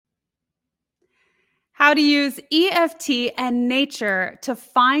How to use EFT and nature to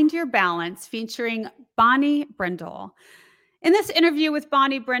find your balance, featuring Bonnie Brindle. In this interview with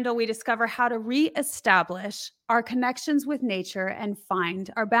Bonnie Brindle, we discover how to reestablish our connections with nature and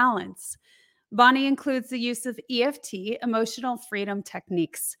find our balance. Bonnie includes the use of EFT, emotional freedom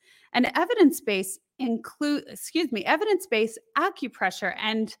techniques, and evidence-based acupressure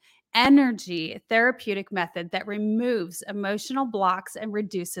and energy therapeutic method that removes emotional blocks and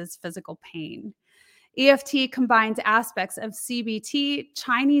reduces physical pain. EFT combines aspects of CBT,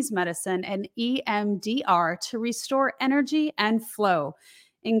 Chinese medicine, and EMDR to restore energy and flow,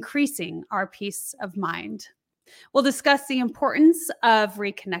 increasing our peace of mind. We'll discuss the importance of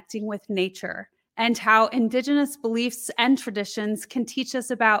reconnecting with nature and how Indigenous beliefs and traditions can teach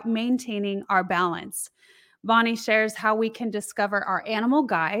us about maintaining our balance. Bonnie shares how we can discover our animal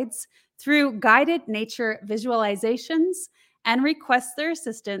guides through guided nature visualizations and request their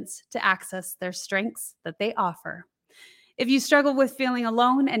assistance to access their strengths that they offer. If you struggle with feeling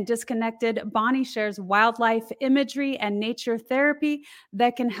alone and disconnected, Bonnie shares wildlife imagery and nature therapy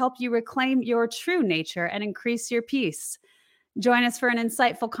that can help you reclaim your true nature and increase your peace. Join us for an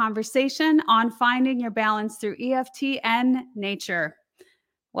insightful conversation on finding your balance through EFT and nature.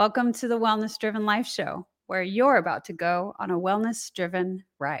 Welcome to the Wellness Driven Life Show, where you're about to go on a wellness-driven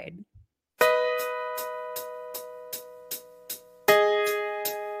ride.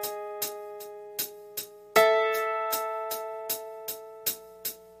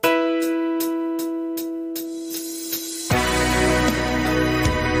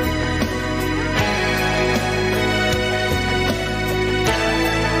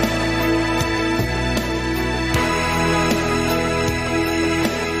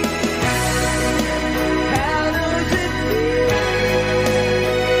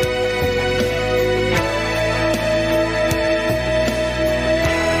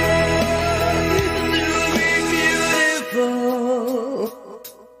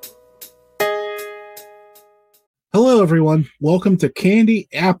 Hello, everyone. Welcome to Candy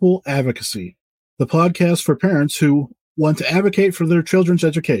Apple Advocacy, the podcast for parents who want to advocate for their children's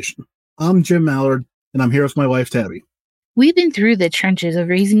education. I'm Jim Mallard, and I'm here with my wife, Tabby. We've been through the trenches of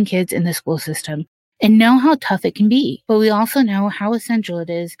raising kids in the school system and know how tough it can be, but we also know how essential it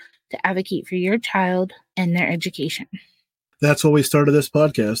is to advocate for your child and their education. That's why we started this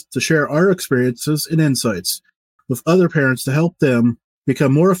podcast, to share our experiences and insights with other parents to help them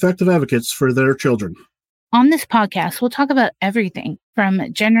become more effective advocates for their children. On this podcast, we'll talk about everything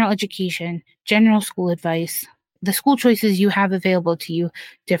from general education, general school advice, the school choices you have available to you,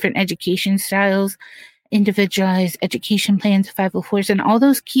 different education styles, individualized education plans, 504s, and all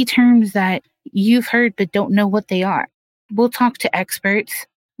those key terms that you've heard but don't know what they are. We'll talk to experts.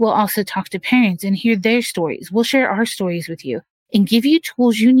 We'll also talk to parents and hear their stories. We'll share our stories with you and give you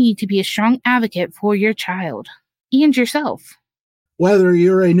tools you need to be a strong advocate for your child and yourself. Whether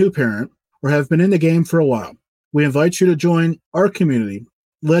you're a new parent or have been in the game for a while, we invite you to join our community.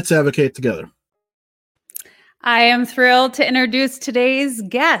 Let's advocate together. I am thrilled to introduce today's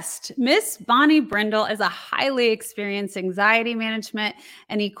guest. Miss Bonnie Brindle is a highly experienced anxiety management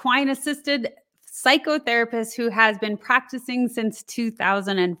and equine-assisted psychotherapist who has been practicing since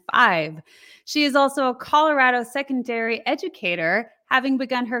 2005. She is also a Colorado secondary educator, having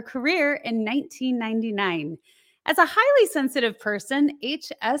begun her career in 1999. As a highly sensitive person,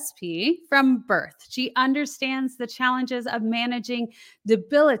 HSP from birth, she understands the challenges of managing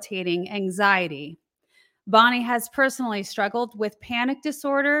debilitating anxiety. Bonnie has personally struggled with panic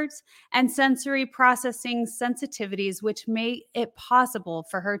disorders and sensory processing sensitivities, which made it possible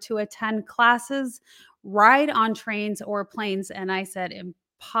for her to attend classes, ride on trains or planes, and I said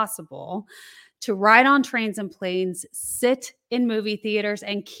impossible, to ride on trains and planes, sit in movie theaters,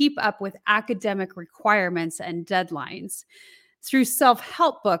 and keep up with academic requirements and deadlines. Through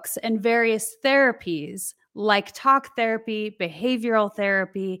self-help books and various therapies like talk therapy, behavioral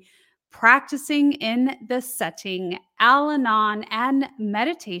therapy, practicing in the setting, Al-Anon, and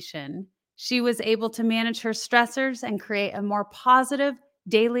meditation, she was able to manage her stressors and create a more positive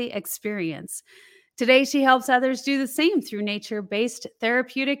daily experience. Today, she helps others do the same through nature-based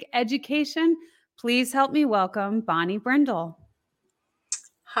therapeutic education. Please help me welcome Bonnie Brindle.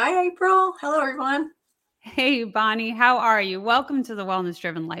 Hi, April. Hello, everyone. Hey, Bonnie, how are you? Welcome to the Wellness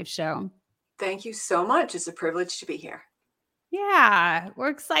Driven Life Show. Thank you so much. It's a privilege to be here. Yeah, we're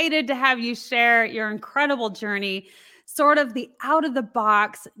excited to have you share your incredible journey, sort of the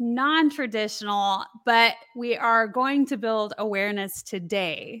out-of-the-box, non-traditional, but we are going to build awareness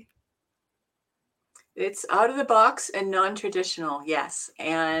today. It's out of the box and non-traditional, yes.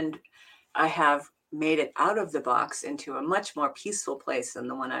 And I have made it out of the box into a much more peaceful place than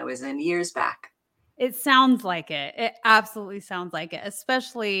the one I was in years back. It sounds like it. It absolutely sounds like it,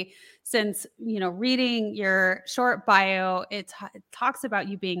 especially since, reading your short bio, it talks about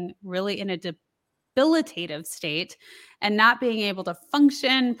you being really in a debilitative state and not being able to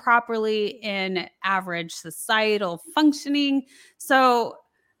function properly in average societal functioning. So,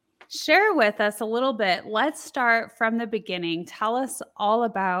 share with us a little bit. Let's start from the beginning. Tell us all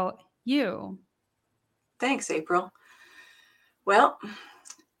about you. Thanks, April. Well,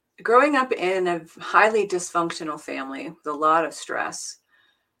 growing up in a highly dysfunctional family with a lot of stress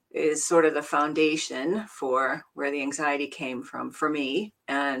is sort of the foundation for where the anxiety came from for me,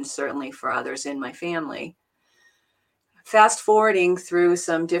 and certainly for others in my family. Fast forwarding through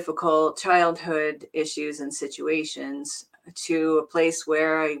some difficult childhood issues and situations to a place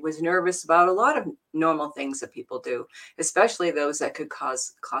where I was nervous about a lot of normal things that people do, especially those that could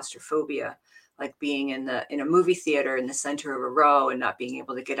cause claustrophobia, like being in a movie theater in the center of a row and not being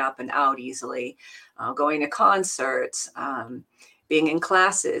able to get up and out easily, going to concerts, being in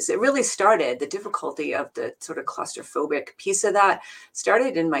classes. It really started, the difficulty of the sort of claustrophobic piece of that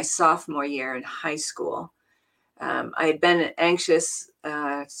started in my sophomore year in high school. I had been anxious,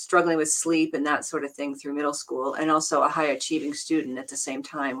 struggling with sleep and that sort of thing through middle school, and also a high achieving student at the same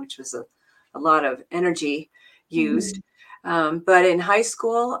time, which was a lot of energy used. But in high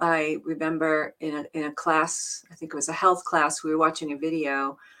school, I remember in a class, I think it was a health class, we were watching a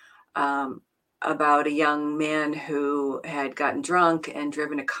video about a young man who had gotten drunk and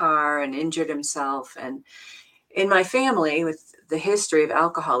driven a car and injured himself. And in my family, with the history of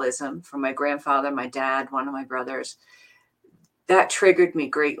alcoholism from my grandfather, my dad, one of my brothers, that triggered me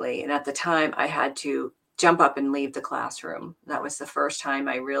greatly. And at the time, I had to jump up and leave the classroom. That was the first time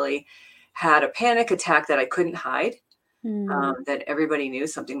I really had a panic attack that I couldn't hide, that everybody knew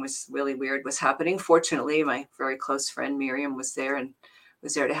something was really weird was happening. Fortunately, my very close friend Miriam was there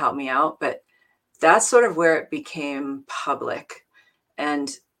to help me out. But that's sort of where it became public. And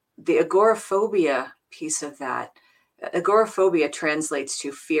the agoraphobia piece of that, agoraphobia translates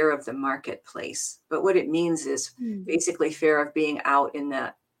to fear of the marketplace. But what it means is basically fear of being out in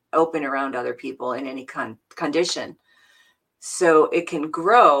the open around other people in any condition. So it can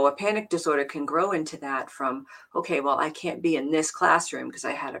grow, a panic disorder can grow into that from, okay, well, I can't be in this classroom because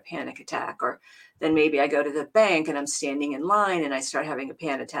I had a panic attack. Or then maybe I go to the bank and I'm standing in line and I start having a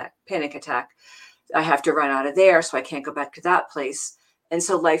panic attack. I have to run out of there, so I can't go back to that place. And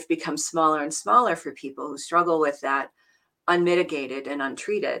so life becomes smaller and smaller for people who struggle with that unmitigated and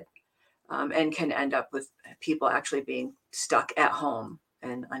untreated, and can end up with people actually being stuck at home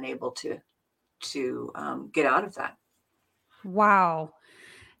and unable to get out of that. Wow.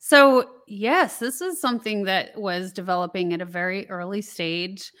 So, yes, this is something that was developing at a very early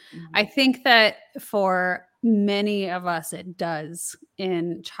stage. I think that for many of us, it does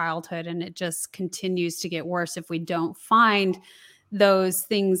in childhood, and it just continues to get worse if we don't find those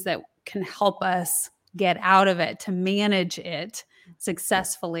things that can help us get out of it, to manage it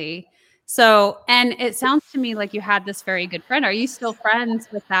successfully. So, and it sounds to me like you had this very good friend. Are you still friends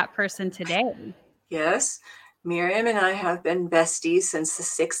with that person today? Yes. Miriam and I have been besties since the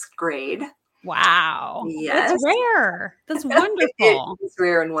 6th grade. Wow. Yes. That's rare. That's wonderful. It's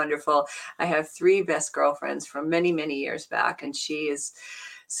rare and wonderful. I have 3 best girlfriends from many, many years back, and she is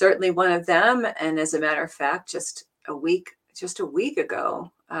certainly one of them. And as a matter of fact, just a week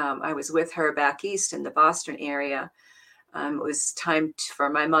ago, I was with her back east in the Boston area. It was time for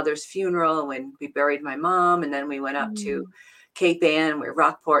my mother's funeral when we buried my mom, and then we went up to Cape Ann, we're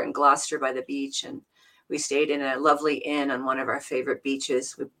Rockport and Gloucester by the beach, and we stayed in a lovely inn on one of our favorite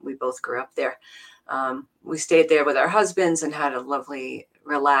beaches. We both grew up there. We stayed there with our husbands and had a lovely,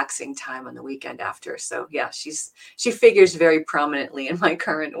 relaxing time on the weekend after. So yeah, she figures very prominently in my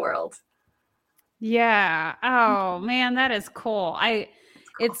current world. Yeah. Oh man, that is cool.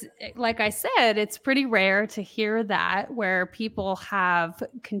 It's like I said, it's pretty rare to hear that where people have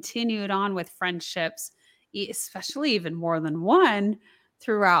continued on with friendships, especially even more than one,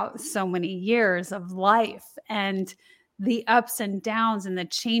 throughout so many years of life, and the ups and downs and the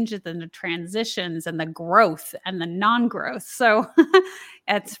changes and the transitions and the growth and the non-growth. So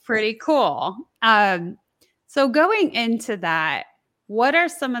it's pretty cool. So going into that, what are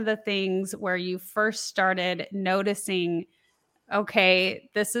some of the things where you first started noticing, okay,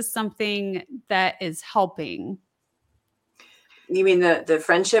 this is something that is helping? You mean the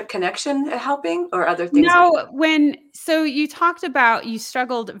friendship connection helping, or other things? No, so you talked about you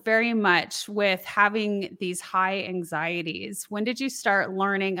struggled very much with having these high anxieties. When did you start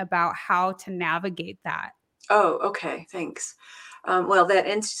learning about how to navigate that? Oh, okay. Thanks. Well, that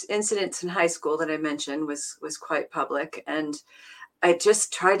incident in high school that I mentioned was quite public, and I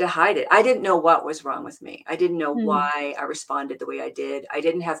just tried to hide it. I didn't know what was wrong with me. I didn't know Mm. why I responded the way I did. I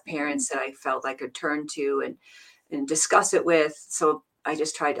didn't have parents that I felt I could turn to and discuss it with. So I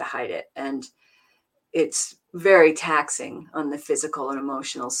just tried to hide it. And it's very taxing on the physical and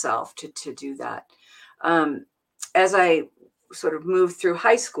emotional self to do that. As I sort of moved through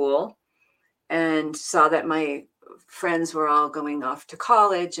high school and saw that my friends were all going off to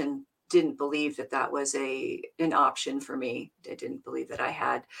college and didn't believe that that was an option for me. I didn't believe that I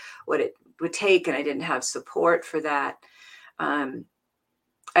had what it would take, and I didn't have support for that. Um,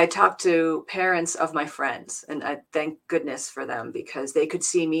 I talked to parents of my friends, and I thank goodness for them because they could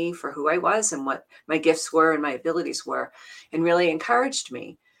see me for who I was and what my gifts were and my abilities were, and really encouraged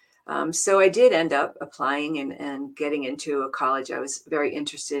me. So I did end up applying and getting into a college. I was very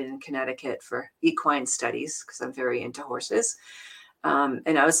interested in Connecticut for equine studies because I'm very into horses.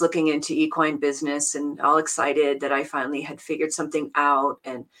 And I was looking into equine business and all excited that I finally had figured something out.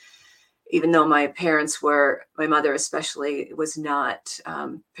 And even though my mother especially, was not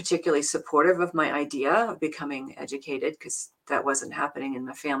particularly supportive of my idea of becoming educated, because that wasn't happening in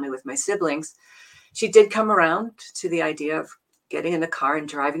my family with my siblings, she did come around to the idea of getting in the car and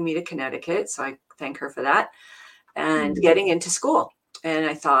driving me to Connecticut. So I thank her for that, and getting into school. And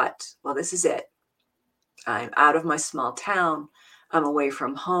I thought, well, this is it. I'm out of my small town. I'm away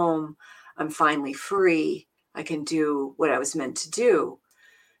from home. I'm finally free. I can do what I was meant to do.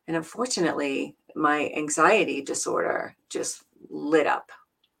 And unfortunately, my anxiety disorder just lit up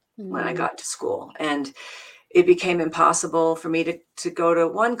when I got to school. And it became impossible for me to go to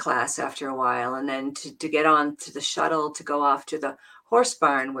one class after a while, and then to get on to the shuttle to go off to the horse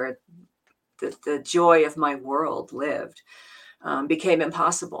barn where the joy of my world lived, became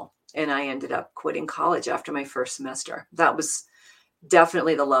impossible. And I ended up quitting college after my first semester. That was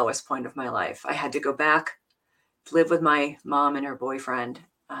definitely the lowest point of my life. I had to go back, live with my mom and her boyfriend,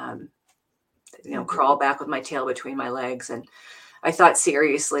 crawl back with my tail between my legs. And I thought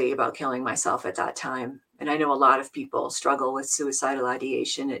seriously about killing myself at that time. And I know a lot of people struggle with suicidal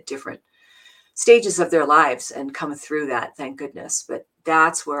ideation at different stages of their lives and come through that, thank goodness. But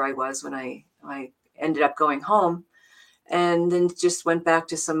that's where I was when I ended up going home, and then just went back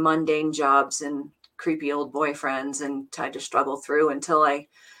to some mundane jobs and creepy old boyfriends and tried to struggle through until I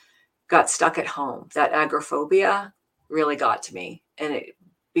got stuck at home. That agoraphobia really got to me, and it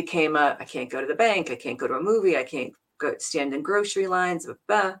became I can't go to the bank, I can't go to a movie, I can't go stand in grocery lines, blah,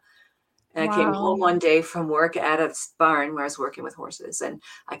 blah. And I came home one day from work at a barn where I was working with horses, and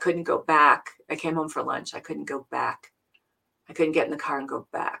I couldn't go back. I came home for lunch. I couldn't go back. I couldn't get in the car and go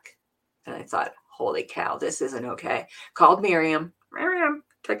back. And I thought, holy cow, this isn't okay. Called Miriam. Miriam,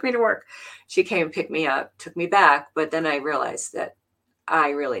 take me to work. She came and picked me up, took me back. But then I realized that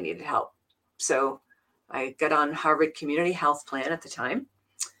I really needed help. So I got on Harvard Community Health Plan at the time,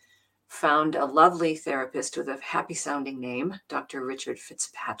 found a lovely therapist with a happy sounding name, Dr. Richard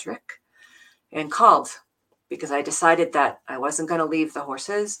Fitzpatrick, and called because I decided that I wasn't going to leave the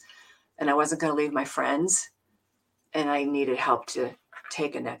horses and I wasn't going to leave my friends, and I needed help to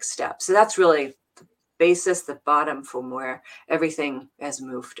take a next step. So that's really the basis, the bottom from where everything has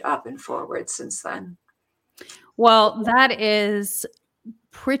moved up and forward since then. Well, that is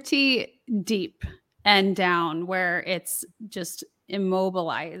pretty deep and down where it's just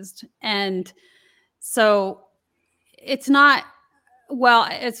immobilized. And so it's not, well,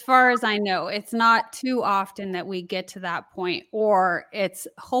 as far as I know, it's not too often that we get to that point, or it's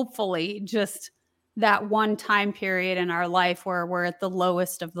hopefully just that one time period in our life where we're at the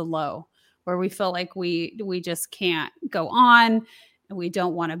lowest of the low, where we feel like we just can't go on, and we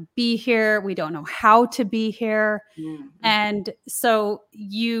don't want to be here. We don't know how to be here. Mm-hmm. And so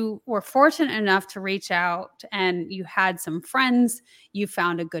you were fortunate enough to reach out, and you had some friends, you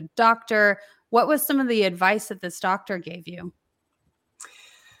found a good doctor. What was some of the advice that this doctor gave you?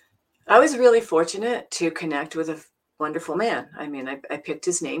 I was really fortunate to connect with a wonderful man. I mean, I picked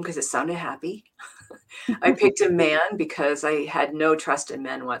his name because it sounded happy. I picked a man because I had no trust in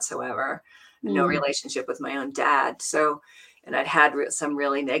men whatsoever, no relationship with my own dad. So, and I'd had some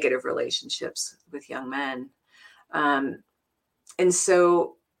really negative relationships with young men. And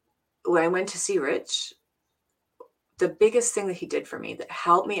so when I went to see Rich, the biggest thing that he did for me that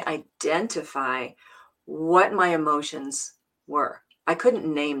helped me identify what my emotions were, I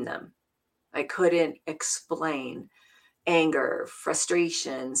couldn't name them. I couldn't explain anger,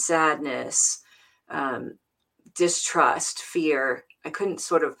 frustration, sadness, distrust, fear. I couldn't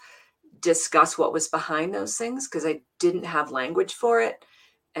sort of discuss what was behind those things because I didn't have language for it.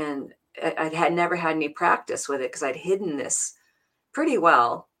 And I had never had any practice with it because I'd hidden this pretty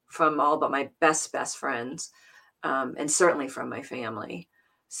well from all but my best friends. and certainly from my family.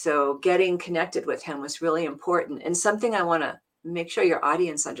 So getting connected with him was really important, and something I want to make sure your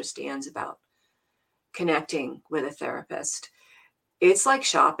audience understands about connecting with a therapist. It's like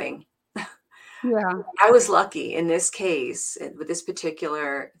shopping. Yeah. I was lucky in this case with this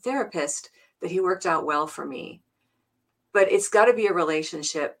particular therapist that he worked out well for me. But it's got to be a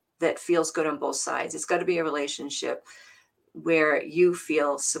relationship that feels good on both sides. It's got to be a relationship where you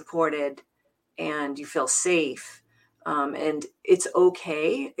feel supported and you feel safe. And it's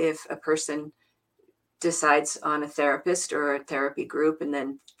okay if a person decides on a therapist or a therapy group and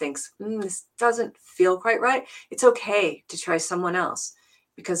then thinks, this doesn't feel quite right. It's okay to try someone else,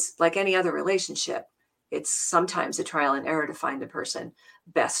 because like any other relationship, it's sometimes a trial and error to find the person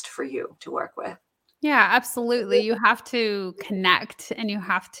best for you to work with. Yeah, absolutely. You have to connect and you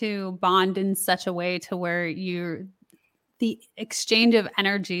have to bond in such a way to where the exchange of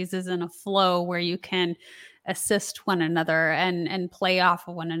energies is in a flow where you can assist one another and play off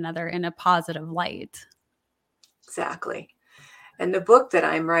of one another in a positive light. Exactly. And the book that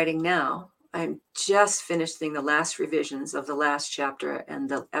I'm writing now, I'm just finishing the last revisions of the last chapter and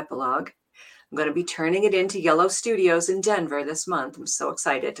the epilogue. I'm going to be turning it into Yellow Studios in Denver this month. I'm so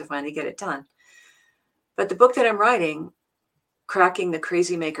excited to finally get it done. But the book that I'm writing, Cracking the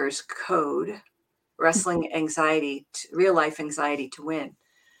Crazy Maker's Code, Wrestling Anxiety, Real Life Anxiety to Win,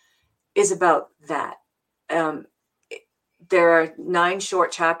 is about that. There are 9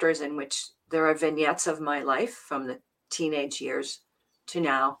 short chapters in which there are vignettes of my life from the teenage years to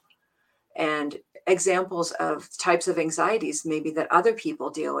now, and examples of types of anxieties maybe that other people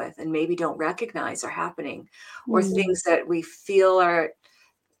deal with and maybe don't recognize are happening, or things that we feel are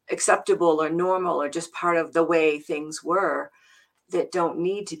acceptable or normal or just part of the way things were that don't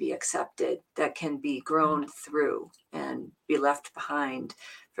need to be accepted, that can be grown through and be left behind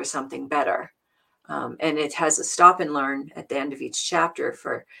for something better. And it has a stop and learn at the end of each chapter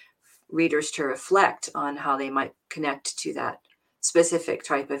for readers to reflect on how they might connect to that specific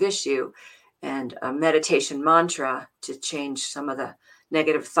type of issue, and a meditation mantra to change some of the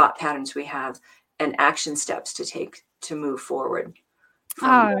negative thought patterns we have, and action steps to take to move forward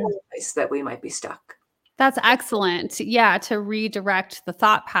from the place that we might be stuck. That's excellent. Yeah, to redirect the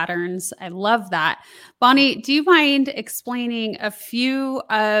thought patterns. I love that. Bonnie, do you mind explaining a few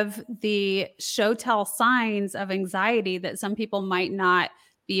of the show tell signs of anxiety that some people might not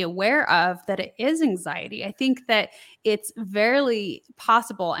be aware of that it is anxiety? I think that it's very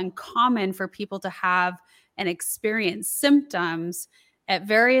possible and common for people to have and experience symptoms at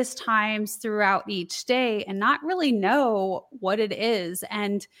various times throughout each day and not really know what it is.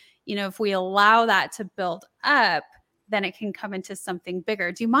 And if we allow that to build up, then it can come into something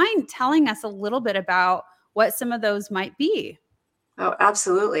bigger. Do you mind telling us a little bit about what some of those might be? Oh,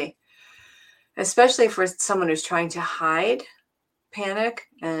 absolutely. Especially for someone who's trying to hide panic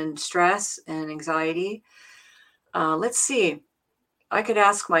and stress and anxiety. Let's see. I could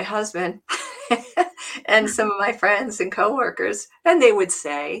ask my husband and some of my friends and coworkers, and they would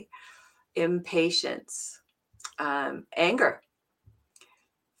say impatience, anger,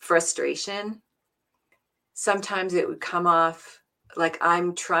 frustration. Sometimes it would come off like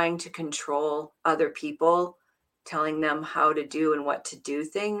I'm trying to control other people, telling them how to do and what to do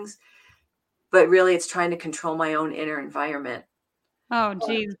things. But really, it's trying to control my own inner environment. Oh,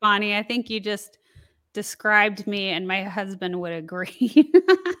 geez, Bonnie, I think you just described me and my husband would agree.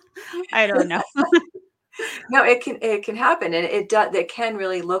 I don't know. No, it can happen, and it can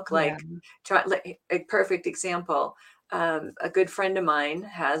really look like a perfect example. A good friend of mine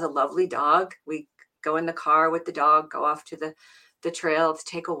has a lovely dog. We go in the car with the dog, go off to the trail to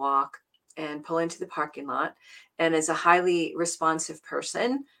take a walk, and pull into the parking lot. And as a highly responsive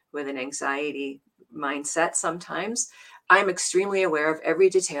person with an anxiety mindset, sometimes I'm extremely aware of every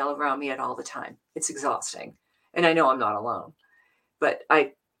detail around me at all the time. It's exhausting, and I know I'm not alone. But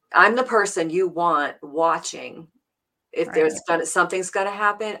I'm the person you want watching. If something's going to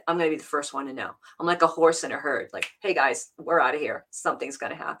happen, I'm going to be the first one to know. I'm like a horse in a herd. Like, hey guys, we're out of here. Something's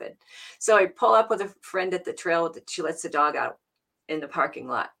going to happen. So I pull up with a friend at the trail. She lets the dog out in the parking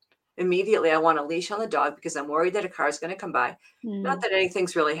lot. Immediately, I want a leash on the dog because I'm worried that a car is going to come by. Not that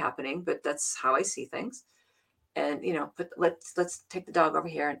anything's really happening, but that's how I see things. And but let's take the dog over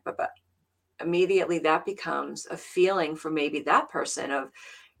here. And but immediately that becomes a feeling for maybe that person of,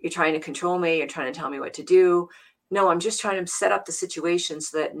 you're trying to control me. You're trying to tell me what to do. No, I'm just trying to set up the situation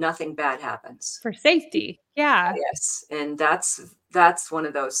so that nothing bad happens. For safety. Yeah. Yes. And that's one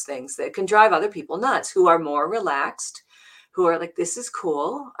of those things that can drive other people nuts, who are more relaxed, who are like, this is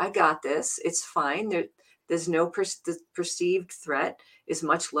cool. I got this. It's fine. There's no the perceived threat is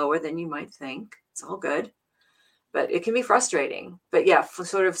much lower than you might think. It's all good. but it can be frustrating. But yeah,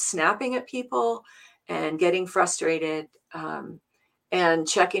 sort of snapping at people and getting frustrated, and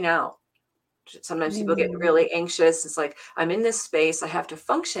checking out. Sometimes people get really anxious. It's like, I'm in this space. I have to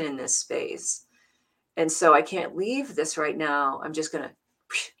function in this space. And so I can't leave this right now. I'm just going to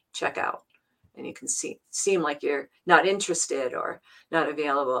check out. And you can seem like you're not interested or not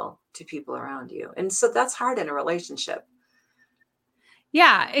available to people around you. And so that's hard in a relationship.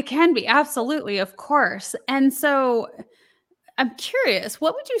 Yeah, it can be. Absolutely. Of course. And so I'm curious,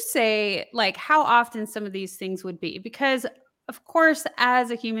 what would you say, like how often some of these things would be? Because of course, as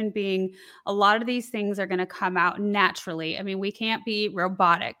a human being, a lot of these things are going to come out naturally. I mean, we can't be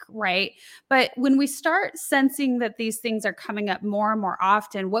robotic, right? But when we start sensing that these things are coming up more and more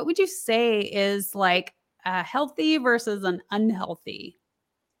often, what would you say is like a healthy versus an unhealthy?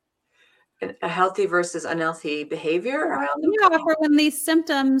 A healthy versus unhealthy behavior around them? Yeah, for when these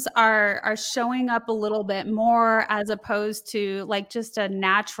symptoms are showing up a little bit more as opposed to like just a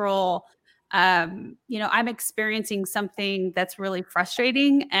natural, I'm experiencing something that's really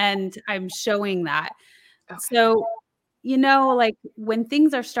frustrating and I'm showing that. Okay. So, like when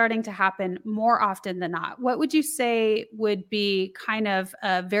things are starting to happen more often than not, what would you say would be kind of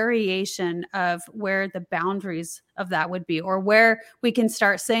a variation of where the boundaries of that would be, or where we can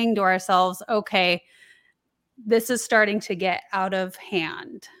start saying to ourselves, okay, this is starting to get out of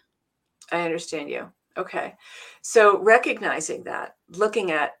hand? I understand you. Okay. So recognizing that,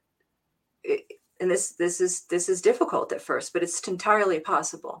 looking at it, and this is difficult at first, but it's entirely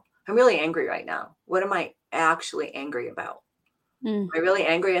possible. I'm really angry right now. What am I actually angry about? Am I really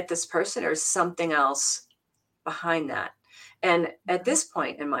angry at this person, or is something else behind that? And at this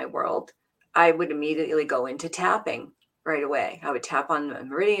point in my world, I would immediately go into tapping right away. I would tap on the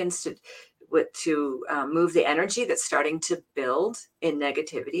meridians to move the energy that's starting to build in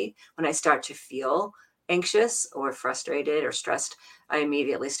negativity. When I start to feel anxious or frustrated or stressed, I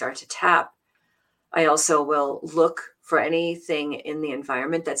immediately start to tap. I also will look for anything in the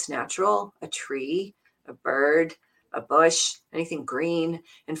environment that's natural, a tree, a bird, a bush, anything green,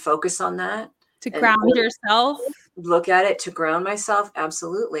 and focus on that. To ground yourself? Look at it to ground myself.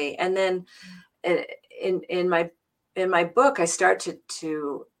 Absolutely. And then in my book, I start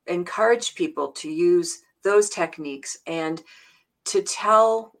to encourage people to use those techniques and to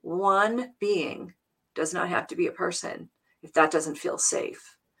tell one being, does not have to be a person, if that doesn't feel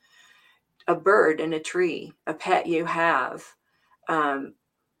safe. A bird in a tree, a pet you have,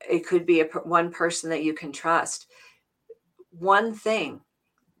 it could be one person that you can trust. One thing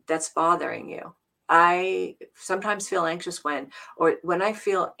that's bothering you. I sometimes feel anxious when I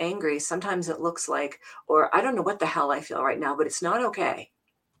feel angry, sometimes it looks like, or I don't know what the hell I feel right now, but it's not okay.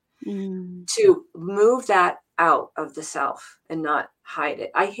 To move that out of the self and not hide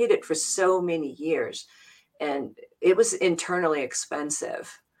it. I hid it for so many years, and it was internally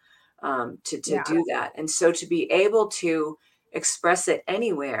expensive to do that. And so to be able to express it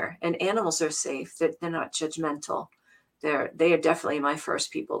anywhere, and animals are safe, they're not judgmental. They are definitely my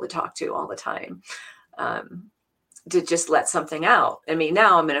first people to talk to all the time, to just let something out. I mean,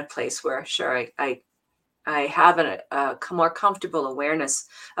 now I'm in a place where, sure, I have a more comfortable awareness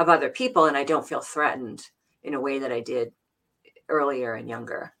of other people, and I don't feel threatened in a way that I did earlier and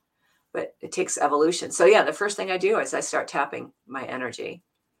younger. But it takes evolution. So yeah, the first thing I do is I start tapping my energy.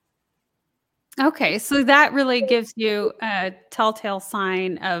 Okay, so that really gives you a telltale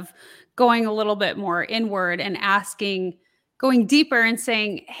sign of going a little bit more inward and asking, going deeper and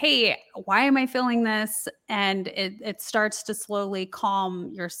saying, hey, why am I feeling this? And it starts to slowly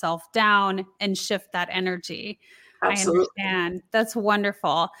calm yourself down and shift that energy. Absolutely. I understand. That's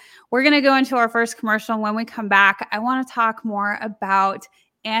wonderful. We're going to go into our first commercial. When we come back, I want to talk more about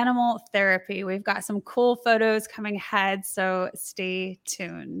animal therapy. We've got some cool photos coming ahead, so stay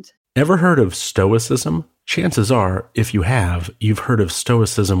tuned. Ever heard of Stoicism? Chances are, if you have, you've heard of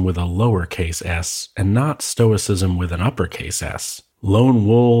Stoicism with a lowercase s and not Stoicism with an uppercase S. Lone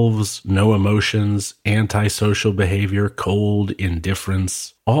wolves, no emotions, antisocial behavior, cold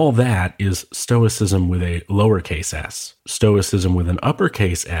indifference. All that is Stoicism with a lowercase s. Stoicism with an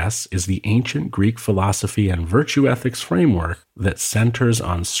uppercase S is the ancient Greek philosophy and virtue ethics framework that centers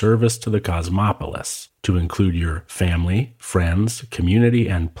on service to the cosmopolis, to include your family, friends, community,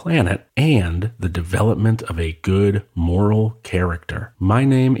 and planet, and the development of a good moral character. My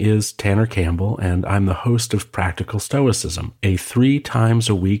name is Tanner Campbell, and I'm the host of Practical Stoicism, a 3 times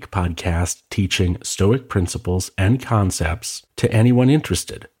a week podcast teaching Stoic principles and concepts to anyone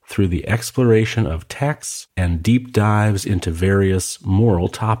interested, through the exploration of texts and deep dives into various moral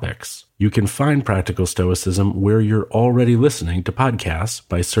topics. You can find Practical Stoicism where you're already listening to podcasts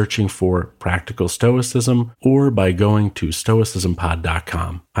by searching for Practical Stoicism or by going to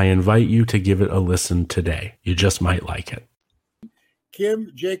stoicismpod.com. I invite you to give it a listen today. You just might like it.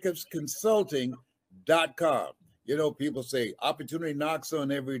 KimJacobsConsulting.com. You know, people say opportunity knocks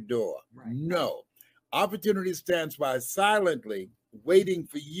on every door. Right. No. Opportunity stands by silently waiting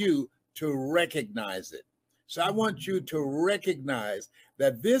for you to recognize it. So I want you to recognize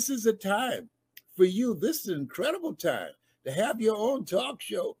that this is a time for you. This is an incredible time to have your own talk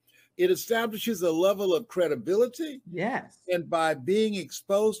show. It establishes a level of credibility. Yes. And by being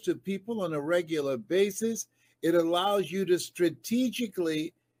exposed to people on a regular basis, it allows you to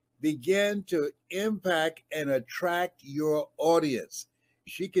strategically begin to impact and attract your audience.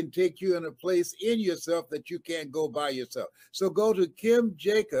 She can take you in a place in yourself that you can't go by yourself. So go to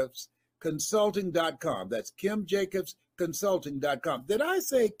KimJacobsConsulting.com. That's KimJacobsConsulting.com. Did I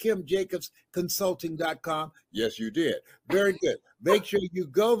say KimJacobsConsulting.com? Yes, you did. Very good. Make sure you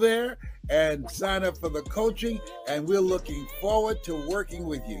go there and sign up for the coaching, and we're looking forward to working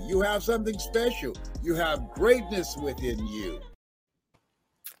with you. You have something special. You have greatness within you.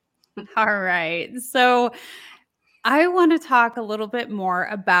 All right. So I want to talk a little bit more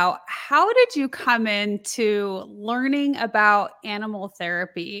about how did you come into learning about animal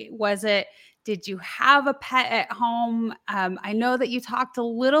therapy? Did you have a pet at home? I know that you talked a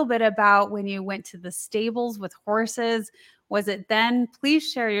little bit about when you went to the stables with horses. Was it then? Please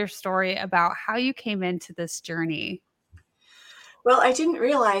share your story about how you came into this journey. Well, I didn't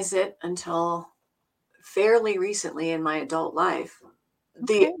realize it until fairly recently in my adult life.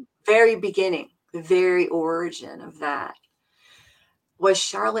 The very beginning, the very origin of that was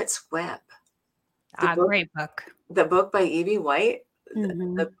Charlotte's Web. Great book. The book by E.B. White,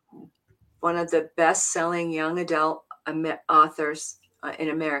 Mm-hmm. One of the best-selling young adult authors in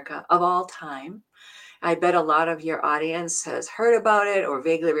America of all time. I bet a lot of your audience has heard about it or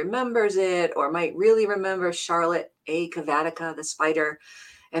vaguely remembers it or might really remember Charlotte A. Cavatica, the spider,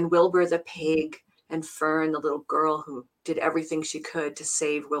 and Wilbur the pig, and Fern, the little girl who did everything she could to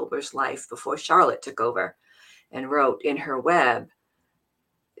save Wilbur's life before Charlotte took over and wrote in her web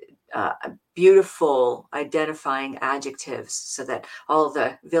beautiful identifying adjectives so that all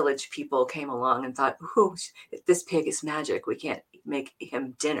the village people came along and thought, "Ooh, this pig is magic. We can't make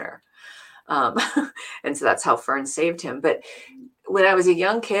him dinner." And so that's how Fern saved him. But when I was a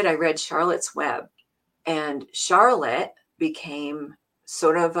young kid, I read Charlotte's Web, and Charlotte became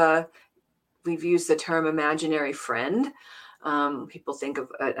sort of we've used the term imaginary friend. People think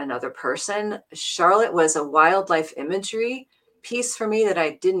of another person. Charlotte was a wildlife imagery piece for me that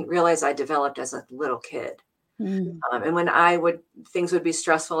I didn't realize I developed as a little kid. And when things would be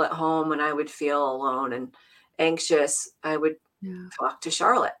stressful at home, when I would feel alone and anxious, I would talk to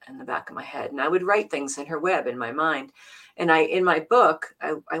Charlotte in the back of my head, and I would write things in her web in my mind. And in my book,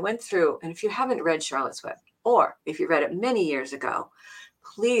 I went through, and if you haven't read Charlotte's Web, or if you read it many years ago,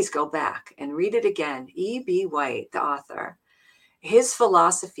 please go back and read it again. E.B. White, the author, his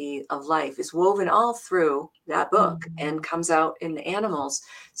philosophy of life is woven all through that book and comes out in the animals'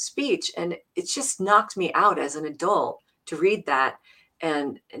 speech. And it just knocked me out as an adult to read that,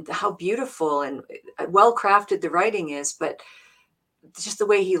 and how beautiful and well-crafted the writing is, but just the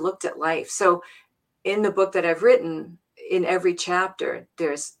way he looked at life. So in the book that I've written, in every chapter,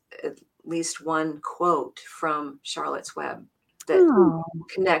 there's at least one quote from Charlotte's Web that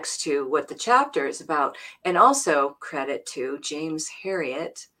connects to what the chapter is about. And also credit to James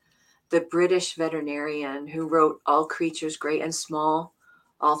Herriot, the British veterinarian who wrote All Creatures Great and Small,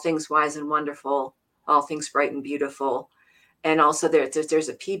 All Things Wise and Wonderful, All Things Bright and Beautiful. And also there's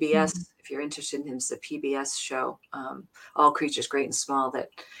a PBS, if you're interested in the PBS show, All Creatures Great and Small, that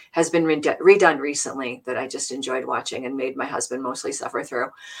has been redone recently, that I just enjoyed watching and made my husband mostly suffer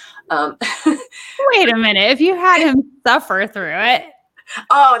through. Wait a minute. If you had him suffer through it.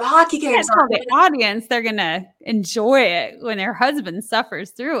 Oh, the hockey games. Tell the audience they're going to enjoy it when their husband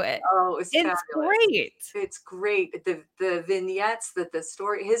suffers through it. Oh, it's fabulous. Great. It's great. The vignettes, the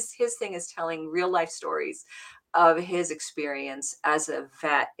story, his thing is telling real life stories of his experience as a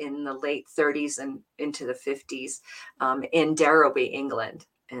vet in the late 30s and into the 50s in Darrowby, England,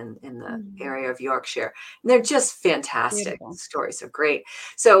 in the area of Yorkshire. And they're just fantastic stories. They're great.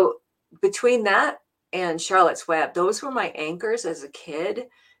 So between that and Charlotte's Web, those were my anchors as a kid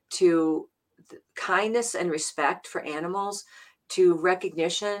to kindness and respect for animals, to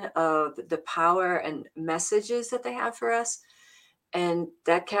recognition of the power and messages that they have for us. And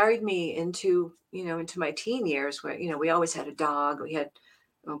that carried me into my teen years where, we always had a dog. We had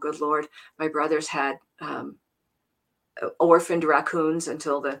oh, good Lord, my brothers had orphaned raccoons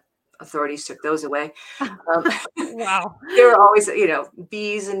until the authorities took those away. Wow. There were always,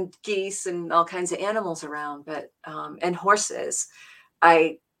 bees and geese and all kinds of animals around, but and horses.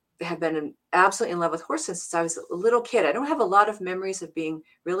 I have been absolutely in love with horses since I was a little kid. I don't have a lot of memories of being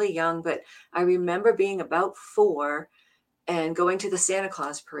really young, but I remember being about 4 and going to the Santa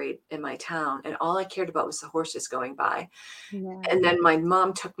Claus parade in my town, and all I cared about was the horses going by. Yeah. And then my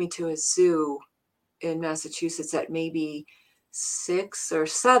mom took me to a zoo in Massachusetts at maybe 6 or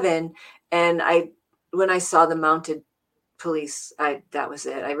 7, and when I saw the mounted police, that was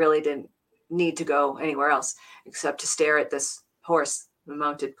it. I really didn't need to go anywhere else except to stare at this horse the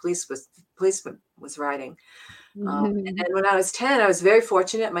mounted policeman was riding. And then when I was 10, I was very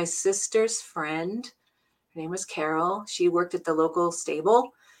fortunate. My sister's friend, her name was Carol, she worked at the local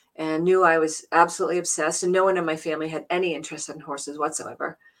stable and knew I was absolutely obsessed, and no one in my family had any interest in horses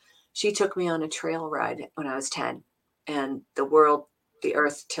whatsoever. She took me on a trail ride when I was 10, and the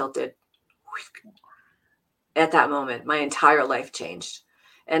earth tilted. At that moment, my entire life changed.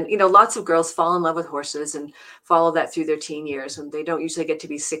 And, lots of girls fall in love with horses and follow that through their teen years. And they don't usually get to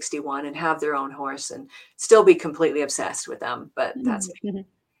be 61 and have their own horse and still be completely obsessed with them. But that's me.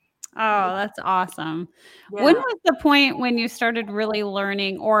 Oh, that's awesome. Yeah. When was the point when you started really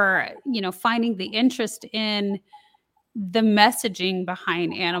learning or, finding the interest in the messaging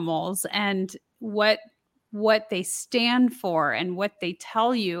behind animals and what they stand for and what they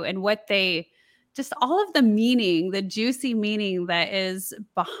tell you and what they just all of the meaning, the juicy meaning that is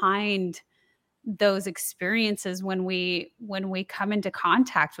behind those experiences when we come into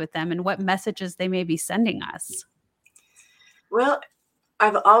contact with them and what messages they may be sending us? Well,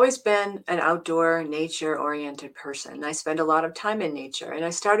 I've always been an outdoor, nature-oriented person. I spend a lot of time in nature, and I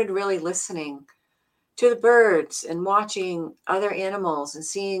started really listening to the birds and watching other animals and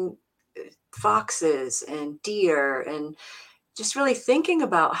seeing foxes and deer and just really thinking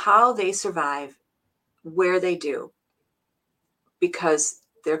about how they survive where they do, because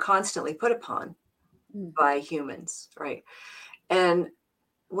they're constantly put upon by humans, right? And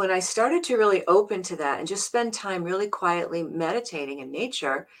when I started to really open to that and just spend time really quietly meditating in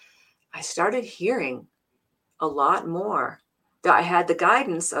nature, I started hearing a lot more. That I had the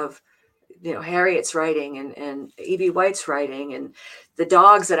guidance of, Harriet's writing and E.B. White's writing, and the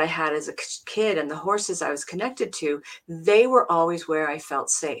dogs that I had as a kid and the horses I was connected to, they were always where I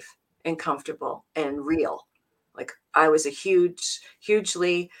felt safe and comfortable and real. Like I was a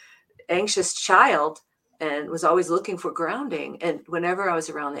hugely anxious child and was always looking for grounding. And whenever I was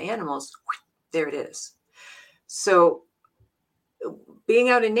around the animals, there it is. So being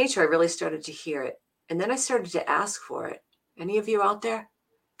out in nature, I really started to hear it. And then I started to ask for it. Any of you out there?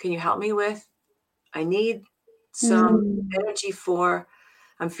 Can you help me with? I need some energy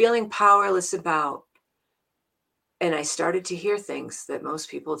I'm feeling powerless about. And I started to hear things that most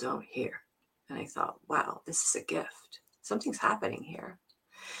people don't hear. And I thought, wow, this is a gift. Something's happening here.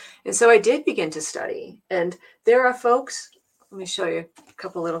 And so I did begin to study. And there are folks, let me show you a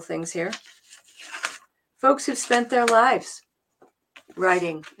couple little things here. Folks who've spent their lives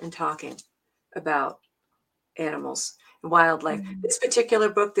writing and talking about animals and wildlife. This particular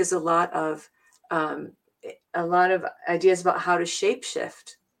book, there's a lot of ideas about how to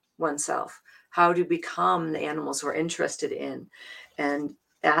shapeshift oneself, how to become the animals we're interested in, and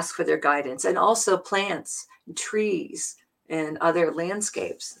ask for their guidance, and also plants, and trees, and other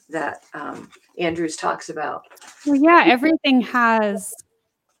landscapes that Andrews talks about. Well, yeah, everything has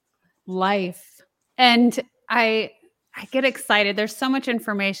life. And I get excited. There's so much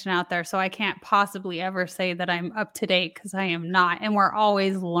information out there, so I can't possibly ever say that I'm up to date because I am not. And we're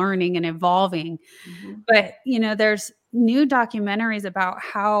always learning and evolving. But, there's new documentaries about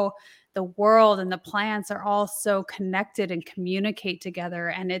how the world and the plants are all so connected and communicate together.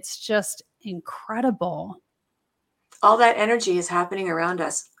 And it's just incredible. All that energy is happening around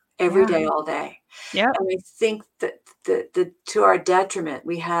us every day, all day. Yeah. And I think that to our detriment,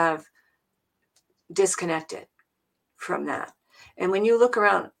 we have disconnected from that. And when you look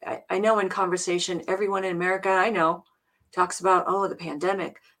around, I know in conversation, everyone in America I know talks about, the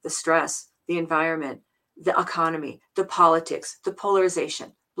pandemic, the stress, the environment, the economy, the politics, the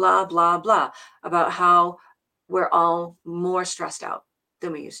polarization, blah, blah, blah, about how we're all more stressed out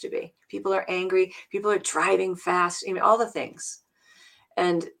than we used to be. People are angry. People are driving fast, all the things.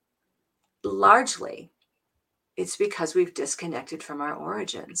 And largely, it's because we've disconnected from our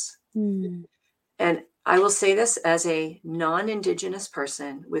origins. And I will say this as a non-Indigenous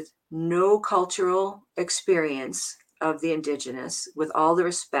person with no cultural experience of the Indigenous, with all the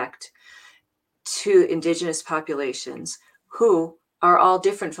respect to Indigenous populations who are all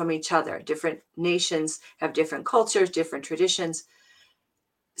different from each other. Different nations have different cultures, different traditions.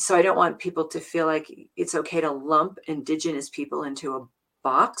 So I don't want people to feel like it's okay to lump Indigenous people into a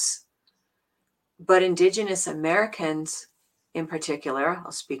box. But Indigenous Americans in particular,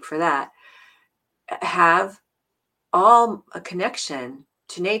 I'll speak for that, have all a connection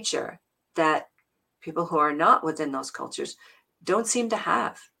to nature that people who are not within those cultures don't seem to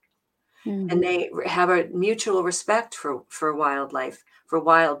have. And they have a mutual respect for wildlife, for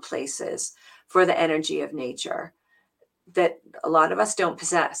wild places, for the energy of nature that a lot of us don't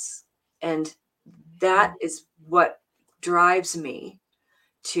possess. And that is what drives me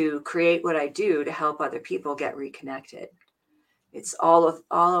to create what I do to help other people get reconnected. It's all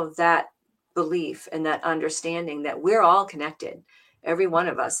of that belief and that understanding that we're all connected. Every one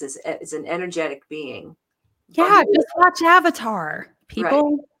of us is an energetic being. Yeah, just watch Avatar,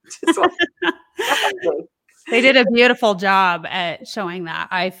 people. Right. They did a beautiful job at showing that,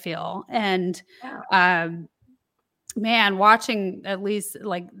 I feel. And man, watching at least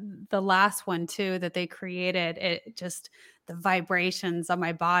like the last one too that they created, it just, the vibrations on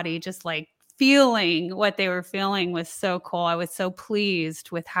my body, just like feeling what they were feeling was so cool. I was so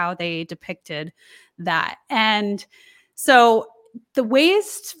pleased with how they depicted that. And so the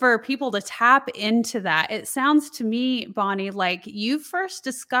ways for people to tap into that, it sounds to me, Bonnie, like you first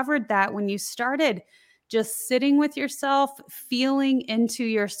discovered that when you started just sitting with yourself, feeling into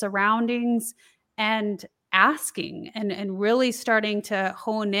your surroundings and asking and really starting to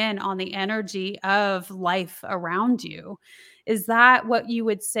hone in on the energy of life around you. Is that what you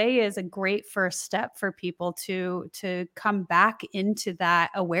would say is a great first step for people to come back into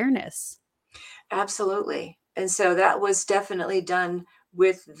that awareness? Absolutely. And so that was definitely done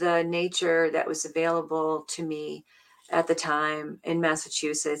with the nature that was available to me at the time in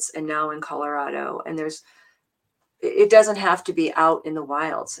Massachusetts and now in Colorado. And it doesn't have to be out in the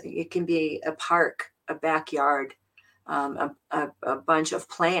wilds. It can be a park, a backyard, a bunch of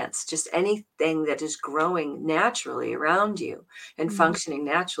plants, just anything that is growing naturally around you and functioning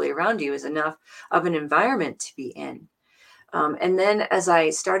naturally around you is enough of an environment to be in. And then as I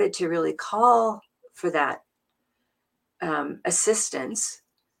started to really call for that assistance,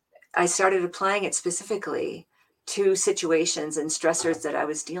 I started applying it specifically to situations and stressors that I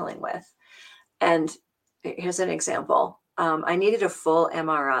was dealing with. And here's an example. I needed a full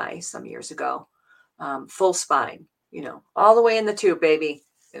MRI some years ago, full spine, all the way in the tube, baby.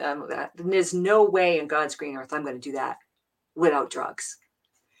 There's no way in God's green earth I'm going to do that without drugs.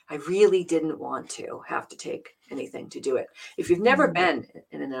 I really didn't want to have to take anything to do it. If you've never been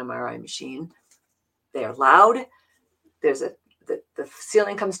in an MRI machine, they're loud. The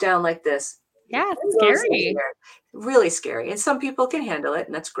ceiling comes down like this. Yeah, it's scary. Really scary. And some people can handle it,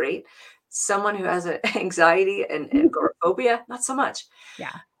 and that's great. Someone who has an anxiety and agoraphobia, not so much.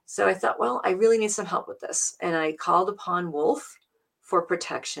 Yeah. So I thought, well, I really need some help with this. And I called upon Wolf for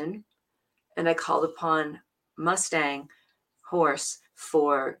protection. And I called upon Mustang horse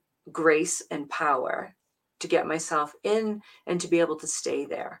for grace and power to get myself in and to be able to stay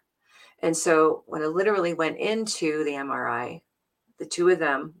there. And so when I literally went into the MRI, the two of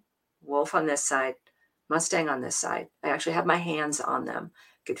them, Wolf on this side, Mustang on this side, I actually had my hands on them.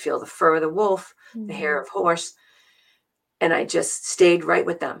 I could feel the fur of the wolf, the hair of horse. And I just stayed right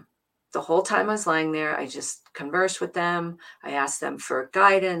with them. The whole time I was lying there, I just conversed with them. I asked them for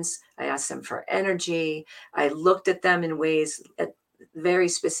guidance. I asked them for energy. I looked at them in ways very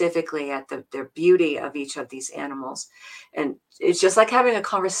specifically at their beauty of each of these animals. And it's just like having a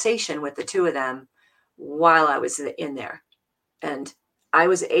conversation with the two of them while I was in there. And I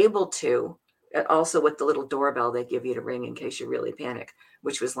was able to, also with the little doorbell they give you to ring in case you really panic,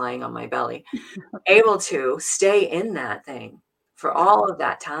 which was lying on my belly, able to stay in that thing for all of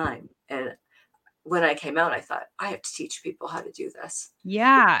that time. And when I came out, I thought, I have to teach people how to do this.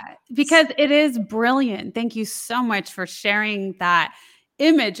 Yeah, because it is brilliant. Thank you so much for sharing that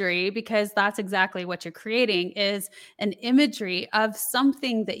imagery, because that's exactly what you're creating, is an imagery of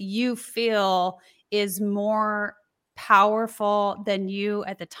something that you feel is more powerful than you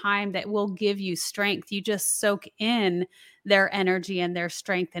at the time, that will give you strength. You just soak in their energy and their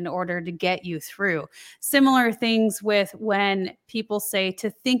strength in order to get you through. Similar things with when people say to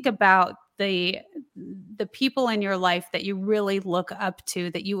think about the people in your life that you really look up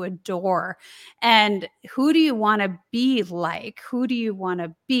to, that you adore, and who do you want to be like? Who do you want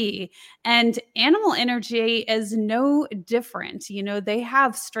to be? And animal energy is no different. They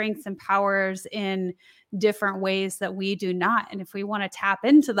have strengths and powers in different ways that we do not. And if we want to tap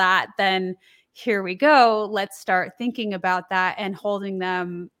into that, then here we go. Let's start thinking about that and holding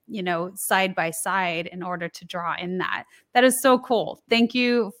them, side by side in order to draw in that. That is so cool. Thank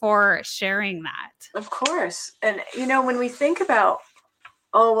you for sharing that. Of course. And, when we think about,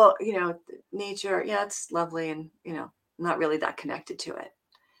 oh, well, nature, yeah, it's lovely and, not really that connected to it.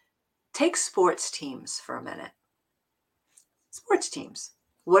 Take sports teams for a minute. Sports teams.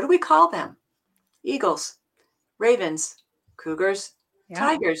 What do we call them? Eagles, Ravens, Cougars,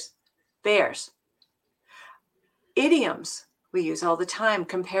 Tigers, Bears. Idioms we use all the time,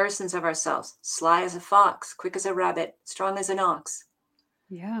 comparisons of ourselves: sly as a fox, quick as a rabbit, strong as an ox.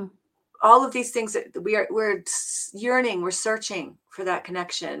 Yeah. All of these things that we're yearning, we're searching for that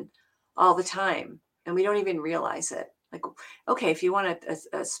connection all the time, and we don't even realize it. Like, okay, if you want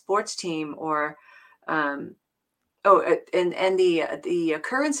a sports team, or and the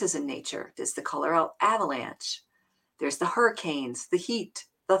occurrences in nature, there's the Colorado avalanche, there's the hurricanes, the heat,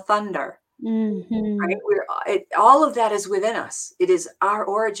 the thunder. Mm-hmm. Right? All of that is within us. It is our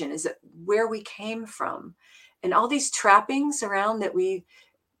origin, is it where we came from, and all these trappings around that we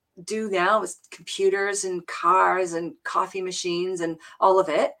do now with computers and cars and coffee machines and all of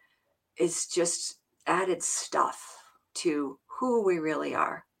it is just added stuff to who we really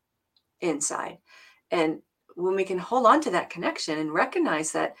are inside. And when we can hold on to that connection and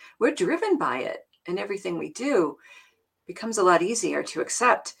recognize that we're driven by it and everything we do, becomes a lot easier to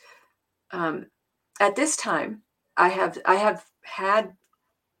accept. At this time, I have had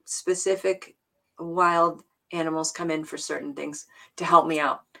specific wild animals come in for certain things to help me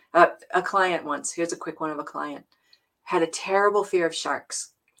out. A client once, here's a quick one of a client, had a terrible fear of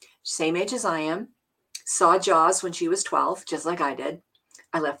sharks. Same age as I am, saw Jaws when she was 12, just like I did.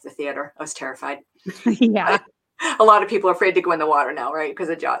 I left the theater. I was terrified. Yeah. A lot of people are afraid to go in the water now, right? Because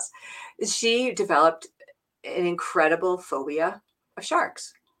of Jaws. She developed an incredible phobia of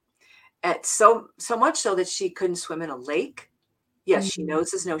sharks. And so much so that she couldn't swim in a lake. Yes, she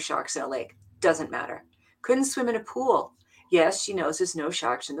knows there's no sharks in a lake. Doesn't matter. Couldn't swim in a pool. Yes, she knows there's no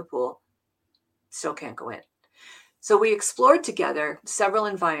sharks in the pool. Still can't go in. So we explored together several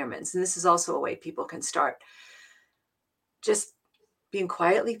environments. And this is also a way people can start. Just being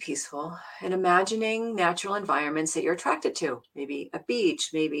quietly peaceful and imagining natural environments that you're attracted to. Maybe a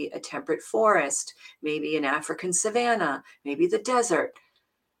beach, maybe a temperate forest, maybe an African savanna, maybe the desert.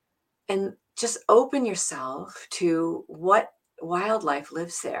 And just open yourself to what wildlife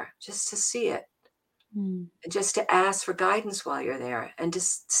lives there, just to see it. And just to ask for guidance while you're there and to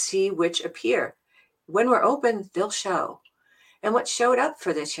see which appear. When we're open, they'll show. And what showed up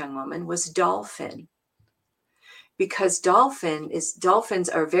for this young woman was dolphin. Because dolphins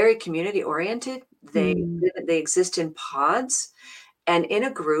are very community oriented. They exist in pods, and in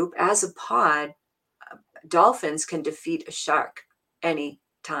a group, as a pod, dolphins can defeat a shark any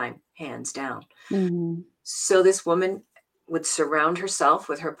time, hands down. So this woman would surround herself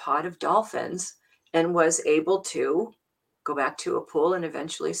with her pod of dolphins and was able to go back to a pool and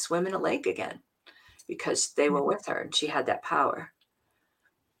eventually swim in a lake again because they were with her and she had that power.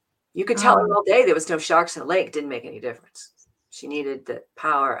 You could tell her all day there was no sharks in the lake. Didn't make any difference. She needed the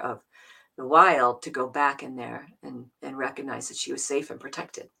power of the wild to go back in there and recognize that she was safe and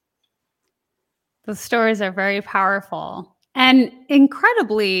protected. The stories are very powerful and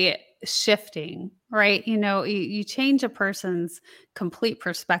incredibly shifting, right? You change a person's complete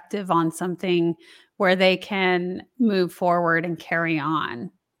perspective on something where they can move forward and carry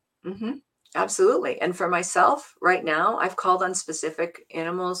on. Absolutely. And for myself right now, I've called on specific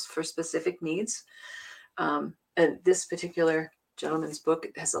animals for specific needs. And this particular gentleman's book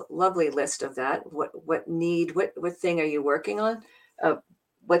has a lovely list of that. What need, what thing are you working on?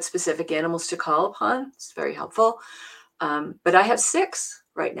 What specific animals to call upon? It's very helpful. But I have 6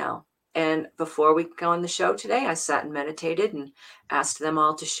 right now. And before we go on the show today, I sat and meditated and asked them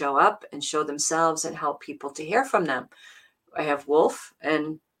all to show up and show themselves and help people to hear from them. I have wolf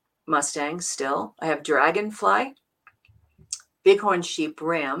and Mustang still. I have dragonfly, bighorn sheep,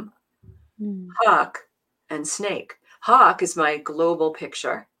 ram, hawk, and snake. Hawk is my global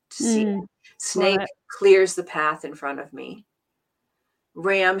picture to see. Snake clears the path in front of me.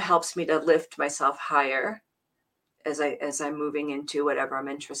 Ram helps me to lift myself higher as I'm moving into whatever I'm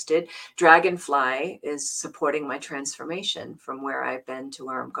interested. Dragonfly is supporting my transformation from where I've been to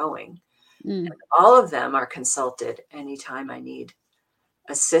where I'm going. And all of them are consulted anytime I need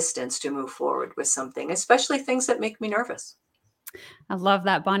assistance to move forward with something, especially things that make me nervous. I love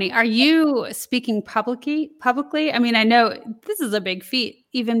that, Bonnie. Are you speaking publicly? I mean, I know this is a big feat,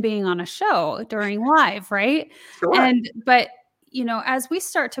 even being on a show during live, right? Sure. But as we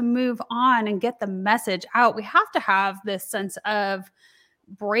start to move on and get the message out, we have to have this sense of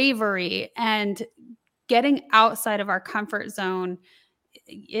bravery and getting outside of our comfort zone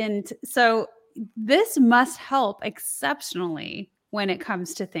And so this must help exceptionally when it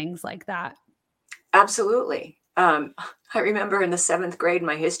comes to things like that. Absolutely. I remember in the 7th grade,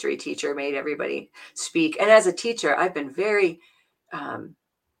 my history teacher made everybody speak. And as a teacher, I've been very,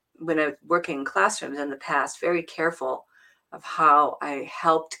 when I was working in classrooms in the past, very careful of how I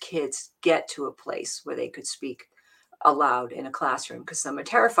helped kids get to a place where they could speak aloud in a classroom, because some are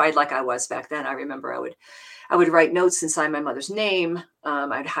terrified, like I was back then. I remember I would write notes inside my mother's name.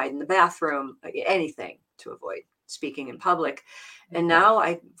 I'd hide in the bathroom, anything to avoid speaking in public. And now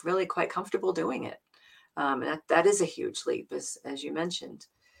I'm really quite comfortable doing it. That is a huge leap, as you mentioned.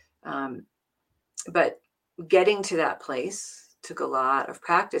 But getting to that place took a lot of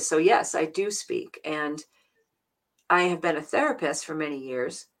practice. So yes, I do speak. And I have been a therapist for many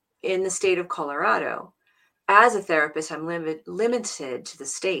years in the state of Colorado. As a therapist, I'm limited to the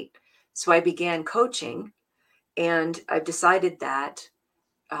state. So I began coaching, and I've decided that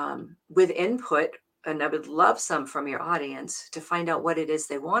with input, and I would love some from your audience to find out what it is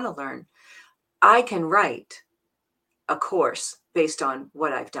they want to learn, I can write a course based on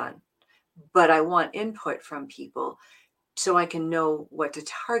what I've done, but I want input from people so I can know what to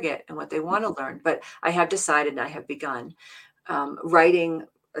target and what they want to learn. But I have decided, and I have begun writing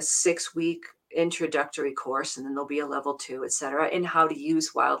a 6-week introductory course, and then there'll be a level 2, et cetera, in how to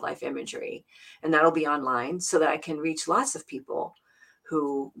use wildlife imagery. And that'll be online so that I can reach lots of people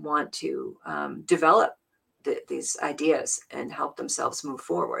who want to develop these ideas and help themselves move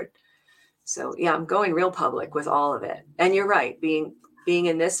forward. So yeah, I'm going real public with all of it. And you're right, being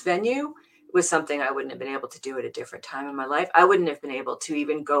in this venue was something I wouldn't have been able to do at a different time in my life. I wouldn't have been able to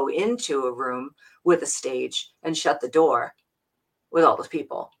even go into a room with a stage and shut the door with all those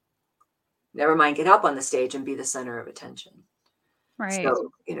people. Never mind get up on the stage and be the center of attention. Right.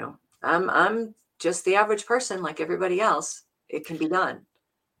 So, I'm just the average person like everybody else. It can be done.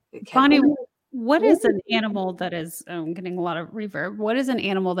 Bonnie, what is an animal that is, I'm getting a lot of reverb. What is an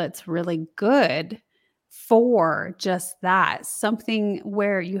animal that's really good for just that? Something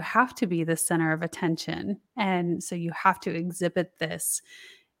where you have to be the center of attention. And so you have to exhibit this,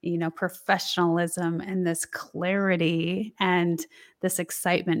 professionalism and this clarity and this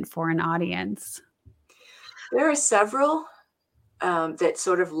excitement for an audience. There are several that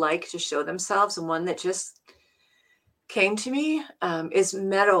sort of like to show themselves. And one that just came to me is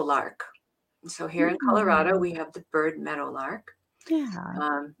meadowlark. So here in Colorado, we have the bird meadowlark.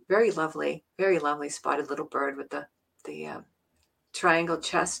 Yeah. Very lovely spotted little bird with the triangle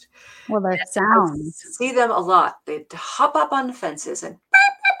chest. Well, their sounds. I see them a lot. They hop up on the fences and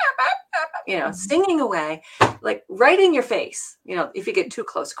singing away, like right in your face. If you get too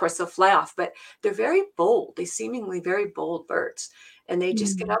close, of course, they'll fly off, but they're very bold. They seemingly very bold birds. And they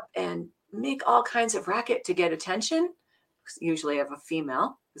just get up and make all kinds of racket to get attention, usually of a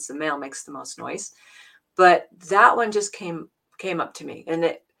female, because the male makes the most noise. But that one just came up to me.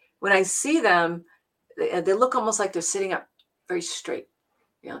 And when I see them, they look almost like they're sitting up very straight,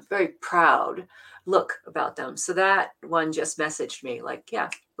 very proud look about them. So that one just messaged me like, yeah,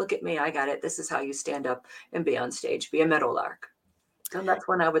 look at me. I got it. This is how you stand up and be on stage, be a meadowlark. And that's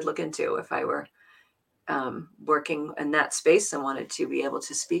one I would look into if I were working in that space and wanted to be able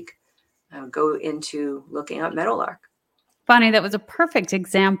to speak. I would go into looking at meadowlark. Bonnie, that was a perfect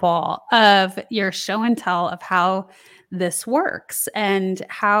example of your show and tell of how this works and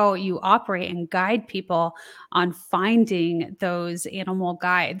how you operate and guide people on finding those animal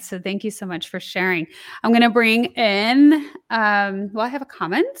guides. So thank you so much for sharing. I'm going to bring in, I have a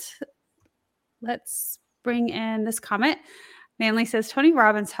comment. Let's bring in this comment. Manley says, Tony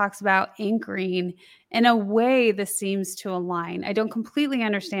Robbins talks about anchoring. In a way, this seems to align. I don't completely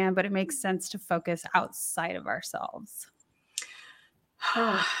understand, but it makes sense to focus outside of ourselves.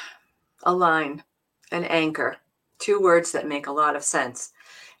 Align and anchor, 2 words that make a lot of sense.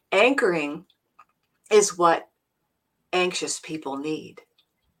 Anchoring is what anxious people need.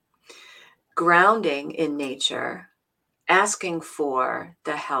 Grounding in nature, asking for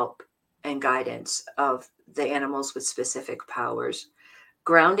the help and guidance of the animals with specific powers,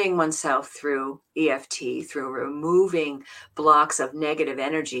 grounding oneself through EFT, through removing blocks of negative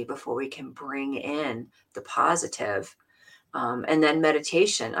energy before we can bring in the positive. And then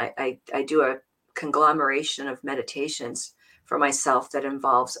meditation. I do a conglomeration of meditations for myself that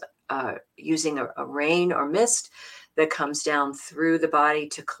involves using a rain or mist that comes down through the body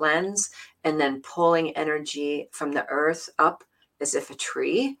to cleanse, and then pulling energy from the earth up as if a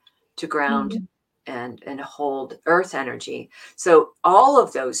tree to ground and hold earth energy. So all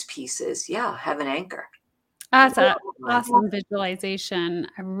of those pieces, have an anchor. That's an awesome visualization.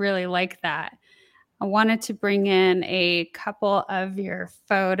 I really like that. I wanted to bring in a couple of your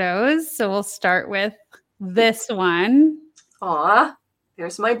photos. So we'll start with this one. Aw,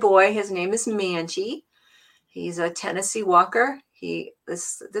 there's my boy. His name is Manji. He's a Tennessee Walker.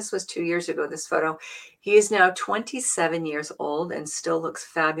 This was 2 years ago, this photo. He is now 27 years old and still looks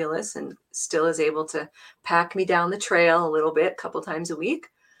fabulous and still is able to pack me down the trail a little bit, a couple times a week.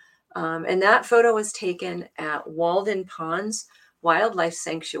 And that photo was taken at Walden Ponds Wildlife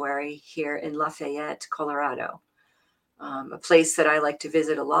Sanctuary here in Lafayette, Colorado. A place that I like to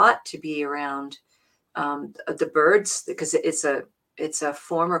visit a lot, to be around the birds, because it's a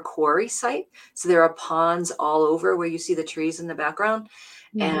former quarry site. So there are ponds all over where you see the trees in the background.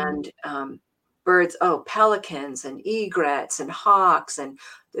 And birds, pelicans and egrets and hawks and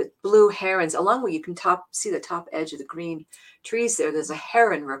the blue herons, along where you can see the top edge of the green trees there. There's a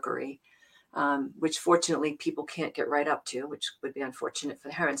heron rookery, which fortunately people can't get right up to, which would be unfortunate for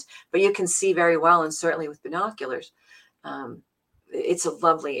the herons, but you can see very well, and certainly with binoculars. It's a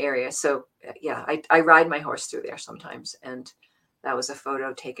lovely area. So yeah, I ride my horse through there sometimes. And that was a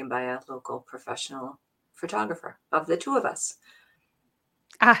photo taken by a local professional photographer of the two of us.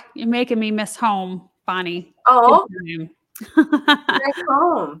 You're making me miss home, Bonnie. Oh, back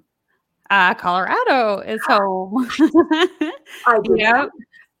home. Colorado is home. I did. Yep.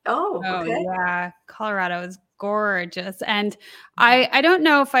 Oh, okay. Yeah. Colorado is gorgeous. And I don't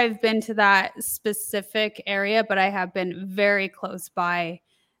know if I've been to that specific area, but I have been very close by.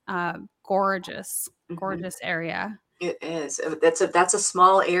 Gorgeous area. It is. That's a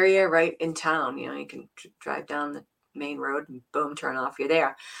small area right in town. You know, you can drive down the main road and boom, turn off, you're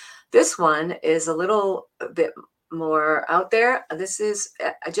there. This one is a bit more out there. This is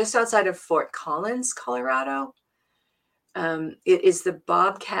just outside of Fort Collins, Colorado. It is the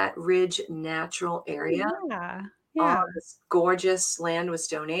Bobcat Ridge Natural Area. Yeah. All this gorgeous land was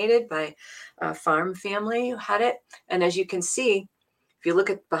donated by a farm family who had it. And as you can see, if you look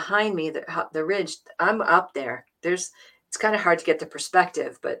at behind me, the ridge, I'm up there. It's kind of hard to get the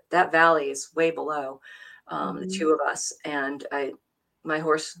perspective, but that valley is way below the two of us. And my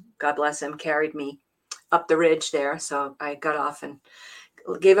horse, God bless him, carried me up the ridge there. So I got off and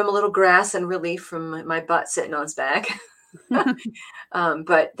gave him a little grass and relief from my butt sitting on his back.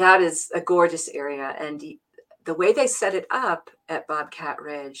 But that is a gorgeous area. And the way they set it up at Bobcat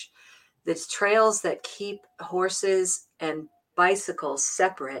Ridge, the trails that keep horses and bicycles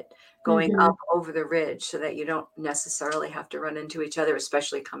separate going up over the ridge so that you don't necessarily have to run into each other,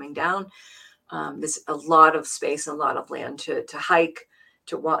 especially coming down. There's a lot of space and a lot of land to hike,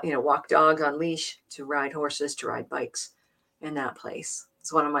 to walk dog on leash, to ride horses, to ride bikes in that place.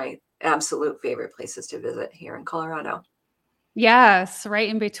 It's one of my absolute favorite places to visit here in Colorado. Yes, right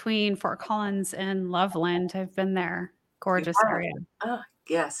in between Fort Collins and Loveland. I've been there. Gorgeous area. Oh,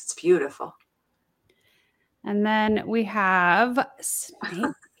 yes, it's beautiful. And then we have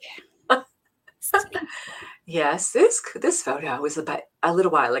Snake. Yes, this photo was about a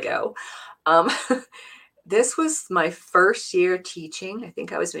little while ago. This was my first year teaching. I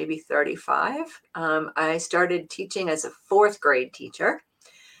think I was maybe 35. I started teaching as a 4th grade teacher.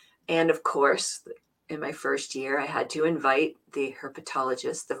 And of course, in my first year, I had to invite the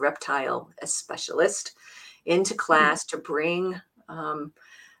herpetologist, the reptile specialist, into class to bring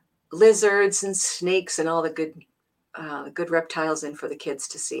lizards and snakes and all the good reptiles in for the kids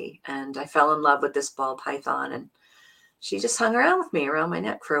to see. And I fell in love with this ball python, and she just hung around with me around my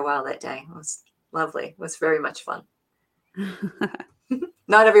neck for a while that day. It was lovely. It was very much fun.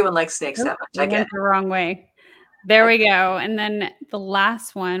 Not everyone likes snakes that much. I get the wrong way. There we go. And then the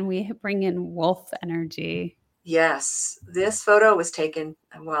last one, we bring in wolf energy. Yes. This photo was taken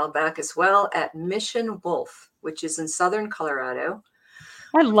a while back as well at Mission Wolf, which is in southern Colorado.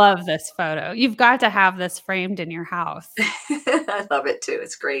 I love this photo. You've got to have this framed in your house. I love it too.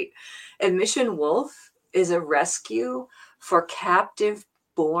 It's great. And Mission Wolf is a rescue for captive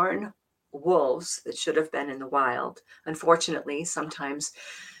born wolves that should have been in the wild. Unfortunately, sometimes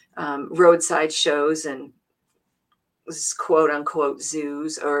roadside shows and quote unquote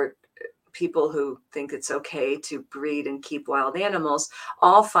zoos, or people who think it's okay to breed and keep wild animals,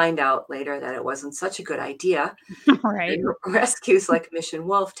 all find out later that it wasn't such a good idea. Right. And rescues like Mission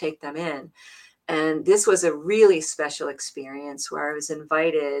Wolf take them in. And this was a really special experience where I was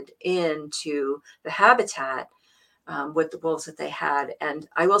invited into the habitat with the wolves that they had. And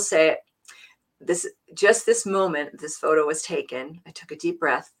I will say, this moment this photo was taken, I took a deep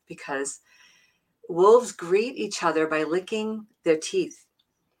breath, because wolves greet each other by licking their teeth.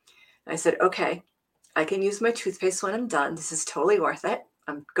 I said, okay, I can use my toothpaste when I'm done. This is totally worth it.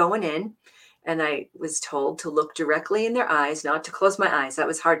 I'm going in. And I was told to look directly in their eyes, not to close my eyes. That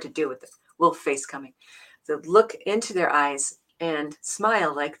was hard to do wolf face coming. So look into their eyes and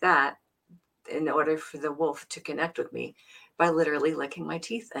smile like that in order for the wolf to connect with me by literally licking my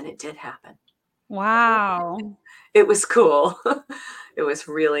teeth. And it did happen. Wow. It was cool. It was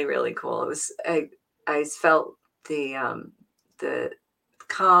really, really cool. It was, I felt the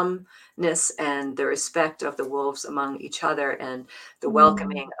calmness and the respect of the wolves among each other and the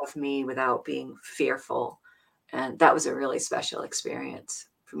welcoming of me without being fearful. And that was a really special experience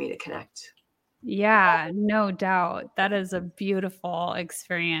for me to connect. Yeah, no doubt. That is a beautiful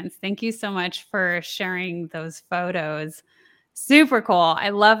experience. Thank you so much for sharing those photos. Super cool. I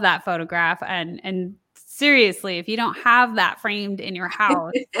love that photograph. And seriously, if you don't have that framed in your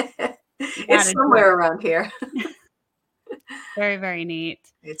house, you It's gotta do somewhere it. around here. Very, very neat.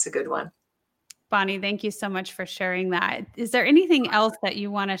 It's a good one. Bonnie, thank you so much for sharing that. Is there anything else that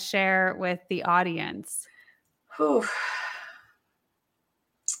you want to share with the audience? Whew.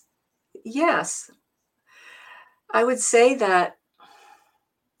 Yes. I would say that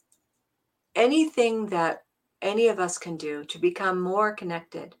anything that any of us can do to become more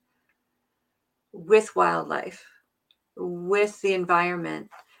connected with wildlife, with the environment,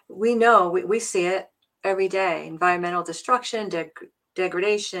 we know, we see it every day. Environmental destruction,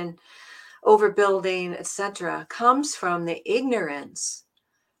 degradation, overbuilding, etc., comes from the ignorance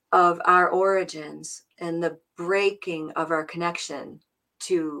of our origins and the breaking of our connection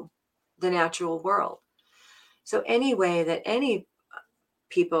to the natural world. So any way that any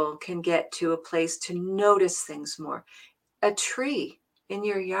people can get to a place to notice things more, a tree in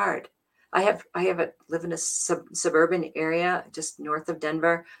your yard. Live in a suburban area just north of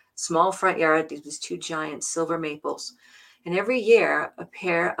Denver, small front yard, these two giant silver maples. And every year, a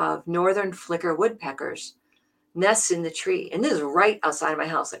pair of northern flicker woodpeckers nests in the tree. And this is right outside of my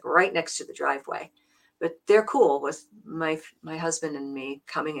house, like right next to the driveway. But they're cool with my husband and me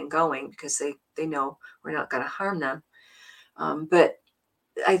coming and going because they know we're not going to harm them. But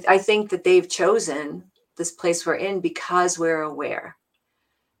I think that they've chosen this place we're in because we're aware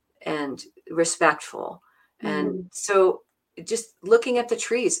and respectful. And so just looking at the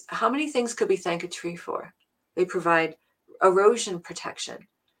trees, how many things could we thank a tree for? They provide erosion protection,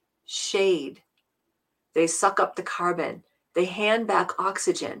 shade. They suck up the carbon. They hand back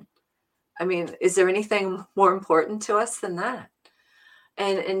oxygen. I mean, is there anything more important to us than that?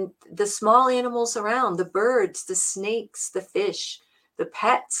 And the small animals around, the birds, the snakes, the fish, the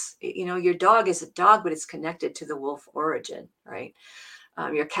pets, your dog is a dog, but it's connected to the wolf origin, right?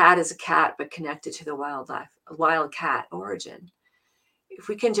 Your cat is a cat, but connected to the wild cat origin. If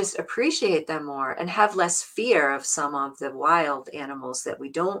we can just appreciate them more and have less fear of some of the wild animals that we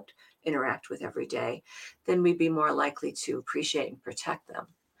don't interact with every day, then we'd be more likely to appreciate and protect them.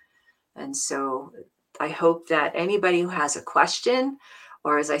 And so I hope that anybody who has a question,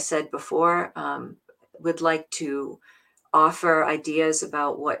 or as I said before, would like to offer ideas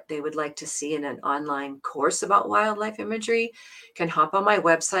about what they would like to see in an online course about wildlife imagery, can hop on my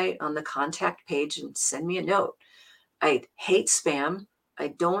website on the contact page and send me a note. I hate spam. I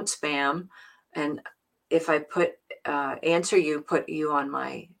don't spam. And if I put you on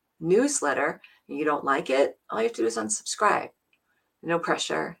my newsletter and you don't like it, all you have to do is unsubscribe. No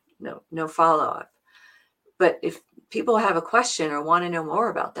pressure, no follow-up. But if people have a question or want to know more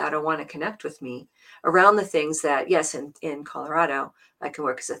about that or want to connect with me around the things that, yes, in Colorado, I can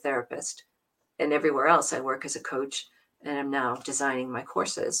work as a therapist. And everywhere else, I work as a coach, and I'm now designing my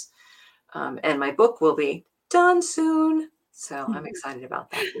courses. And my book will be done soon. So I'm excited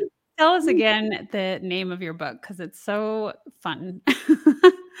about that. Tell us again the name of your book because it's so fun.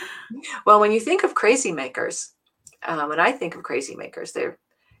 Well, when you think of crazy makers, when I think of crazy makers, they're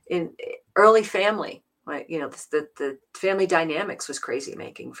in early family. The family dynamics was crazy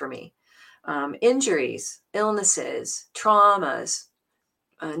making for me. Injuries, illnesses, traumas,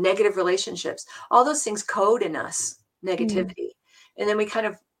 negative relationships, all those things code in us negativity. And then we kind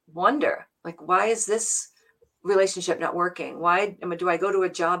of wonder, like, why is this relationship not working? Why do I go to a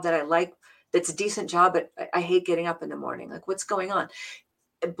job that I like, that's a decent job, but I hate getting up in the morning? Like, what's going on?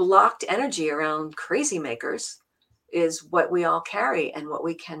 Blocked energy around crazy makers is what we all carry and what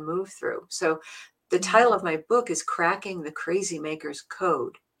we can move through. So the title of my book is Cracking the Crazy Maker's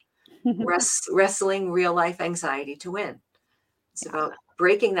Code, Wrestling Real Life Anxiety to Win. It's about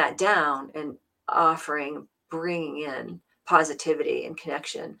breaking that down and bringing in positivity and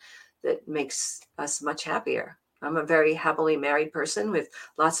connection that makes us much happier. I'm a very happily married person with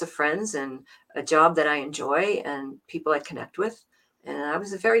lots of friends and a job that I enjoy and people I connect with. And I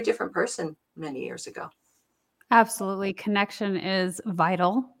was a very different person many years ago. Absolutely. Connection is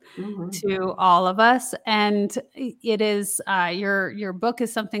vital Mm-hmm. to all of us. And it is, your book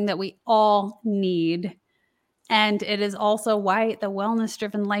is something that we all need. And it is also why the Wellness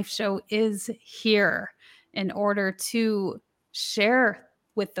Driven Life Show is here, in order to share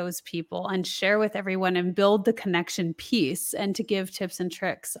with those people and share with everyone and build the connection piece, and to give tips and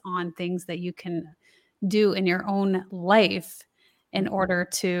tricks on things that you can do in your own life in order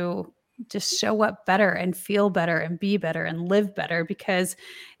to just show up better and feel better and be better and live better, because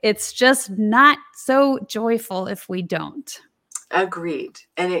it's just not so joyful if we don't. Agreed.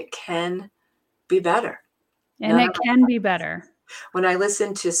 And it can be better. And it can be better. When I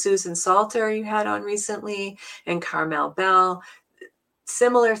listened to Susan Salter you had on recently, and Carmel Bell,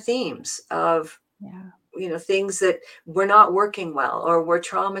 similar themes of, things that were not working well or were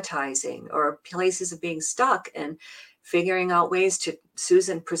traumatizing, or places of being stuck, and figuring out ways to,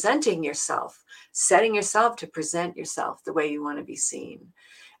 Susan, presenting yourself, setting yourself to present yourself the way you want to be seen.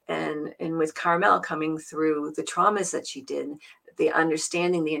 And with Carmel, coming through the traumas that she did, the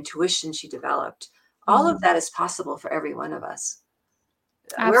understanding, the intuition she developed, all of that is possible for every one of us.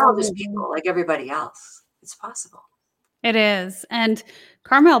 Absolutely. We're all just people like everybody else. It's possible. It is. And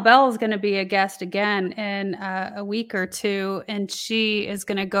Carmel Bell is going to be a guest again in a week or two, and she is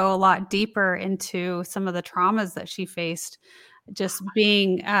going to go a lot deeper into some of the traumas that she faced, just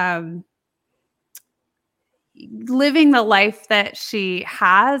being living the life that she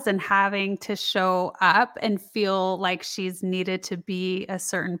has, and having to show up and feel like she's needed to be a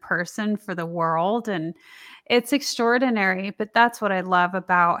certain person for the world. And it's extraordinary, but that's what I love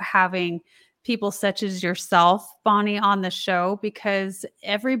about having people such as yourself, Bonnie, on the show, because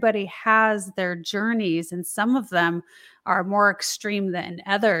everybody has their journeys, and some of them are more extreme than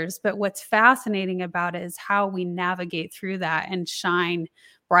others. But what's fascinating about it is how we navigate through that and shine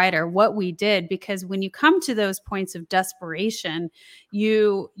brighter, what we did. Because when you come to those points of desperation,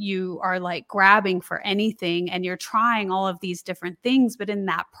 you are like grabbing for anything, and you're trying all of these different things. But in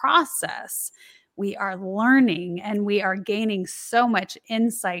that process, we are learning, and we are gaining so much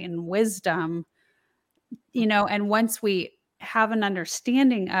insight and wisdom, and once we have an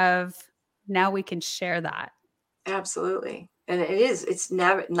understanding of, now we can share that. Absolutely. And it's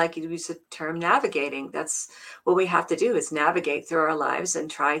like you used the term, navigating. That's what we have to do, is navigate through our lives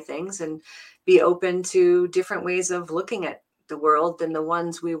and try things and be open to different ways of looking at the world than the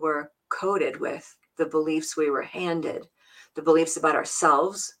ones we were coded with, the beliefs we were handed, the beliefs about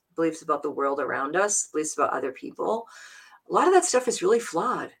ourselves, beliefs about the world around us, beliefs about other people. A lot of that stuff is really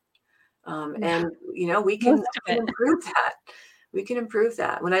flawed. And, we can improve that. We can improve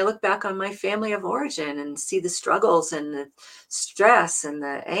that. When I look back on my family of origin and see the struggles and the stress and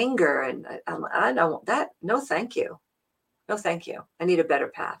the anger, and I don't want that. No, thank you. No, thank you. I need a better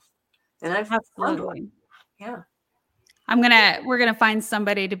path. And I've found one. Yeah. We're going to find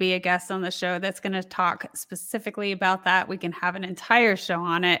somebody to be a guest on the show that's going to talk specifically about that. We can have an entire show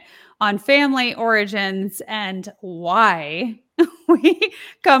on it, on family origins and why we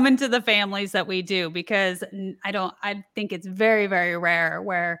come into the families that we do, because I think it's very, very rare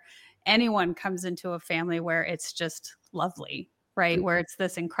where anyone comes into a family where it's just lovely, right? Where it's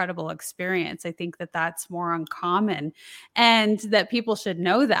this incredible experience. I think that that's more uncommon, and that people should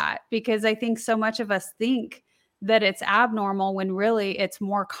know that, because I think so much of us think that it's abnormal when really it's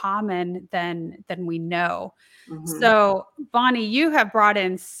more common than we know. Mm-hmm. So, Bonnie, you have brought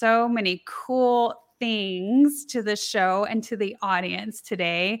in so many cool things to the show and to the audience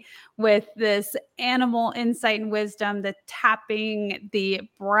today, with this animal insight and wisdom, the tapping, the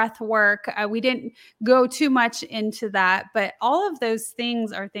breath work. We didn't go too much into that, but all of those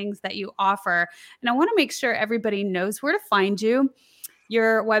things are things that you offer. And I want to make sure everybody knows where to find you.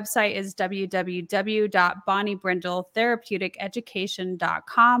 Your website is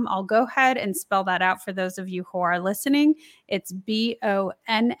www.bonniebrindletherapeutic.education.com. I'll go ahead and spell that out for those of you who are listening. It's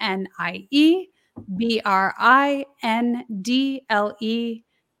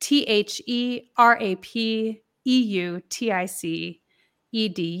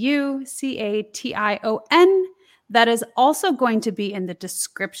That is also going to be in the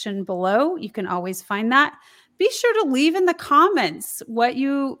description below. You can always find that. Be sure to leave in the comments what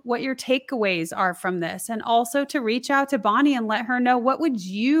your takeaways are from this, and also to reach out to Bonnie and let her know, what would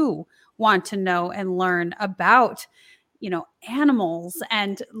you want to know and learn about, animals,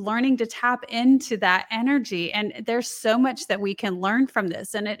 and learning to tap into that energy. And there's so much that we can learn from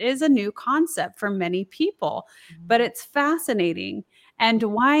this. And it is a new concept for many people, but it's fascinating. And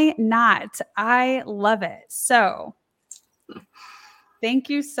why not? I love it. So thank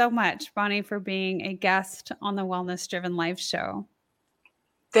you so much, Bonnie, for being a guest on the Wellness Driven Life Show.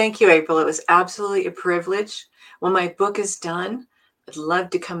 Thank you, April. It was absolutely a privilege. When my book is done, I'd love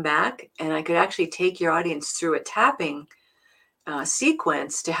to come back, and I could actually take your audience through a tapping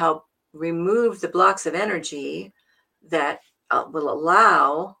sequence to help remove the blocks of energy that will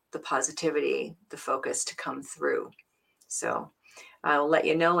allow the positivity, the focus to come through. So I'll let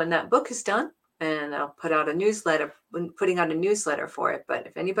you know when that book is done, and I'll put out a newsletter, putting out a newsletter for it. But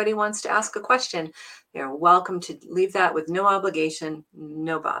if anybody wants to ask a question, they're welcome to leave that with no obligation,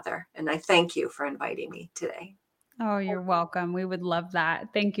 no bother. And I thank you for inviting me today. Oh, you're welcome. We would love that.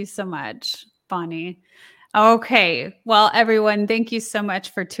 Thank you so much, Bonnie. Okay. Well, everyone, thank you so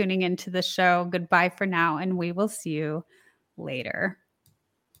much for tuning into the show. Goodbye for now, and we will see you later.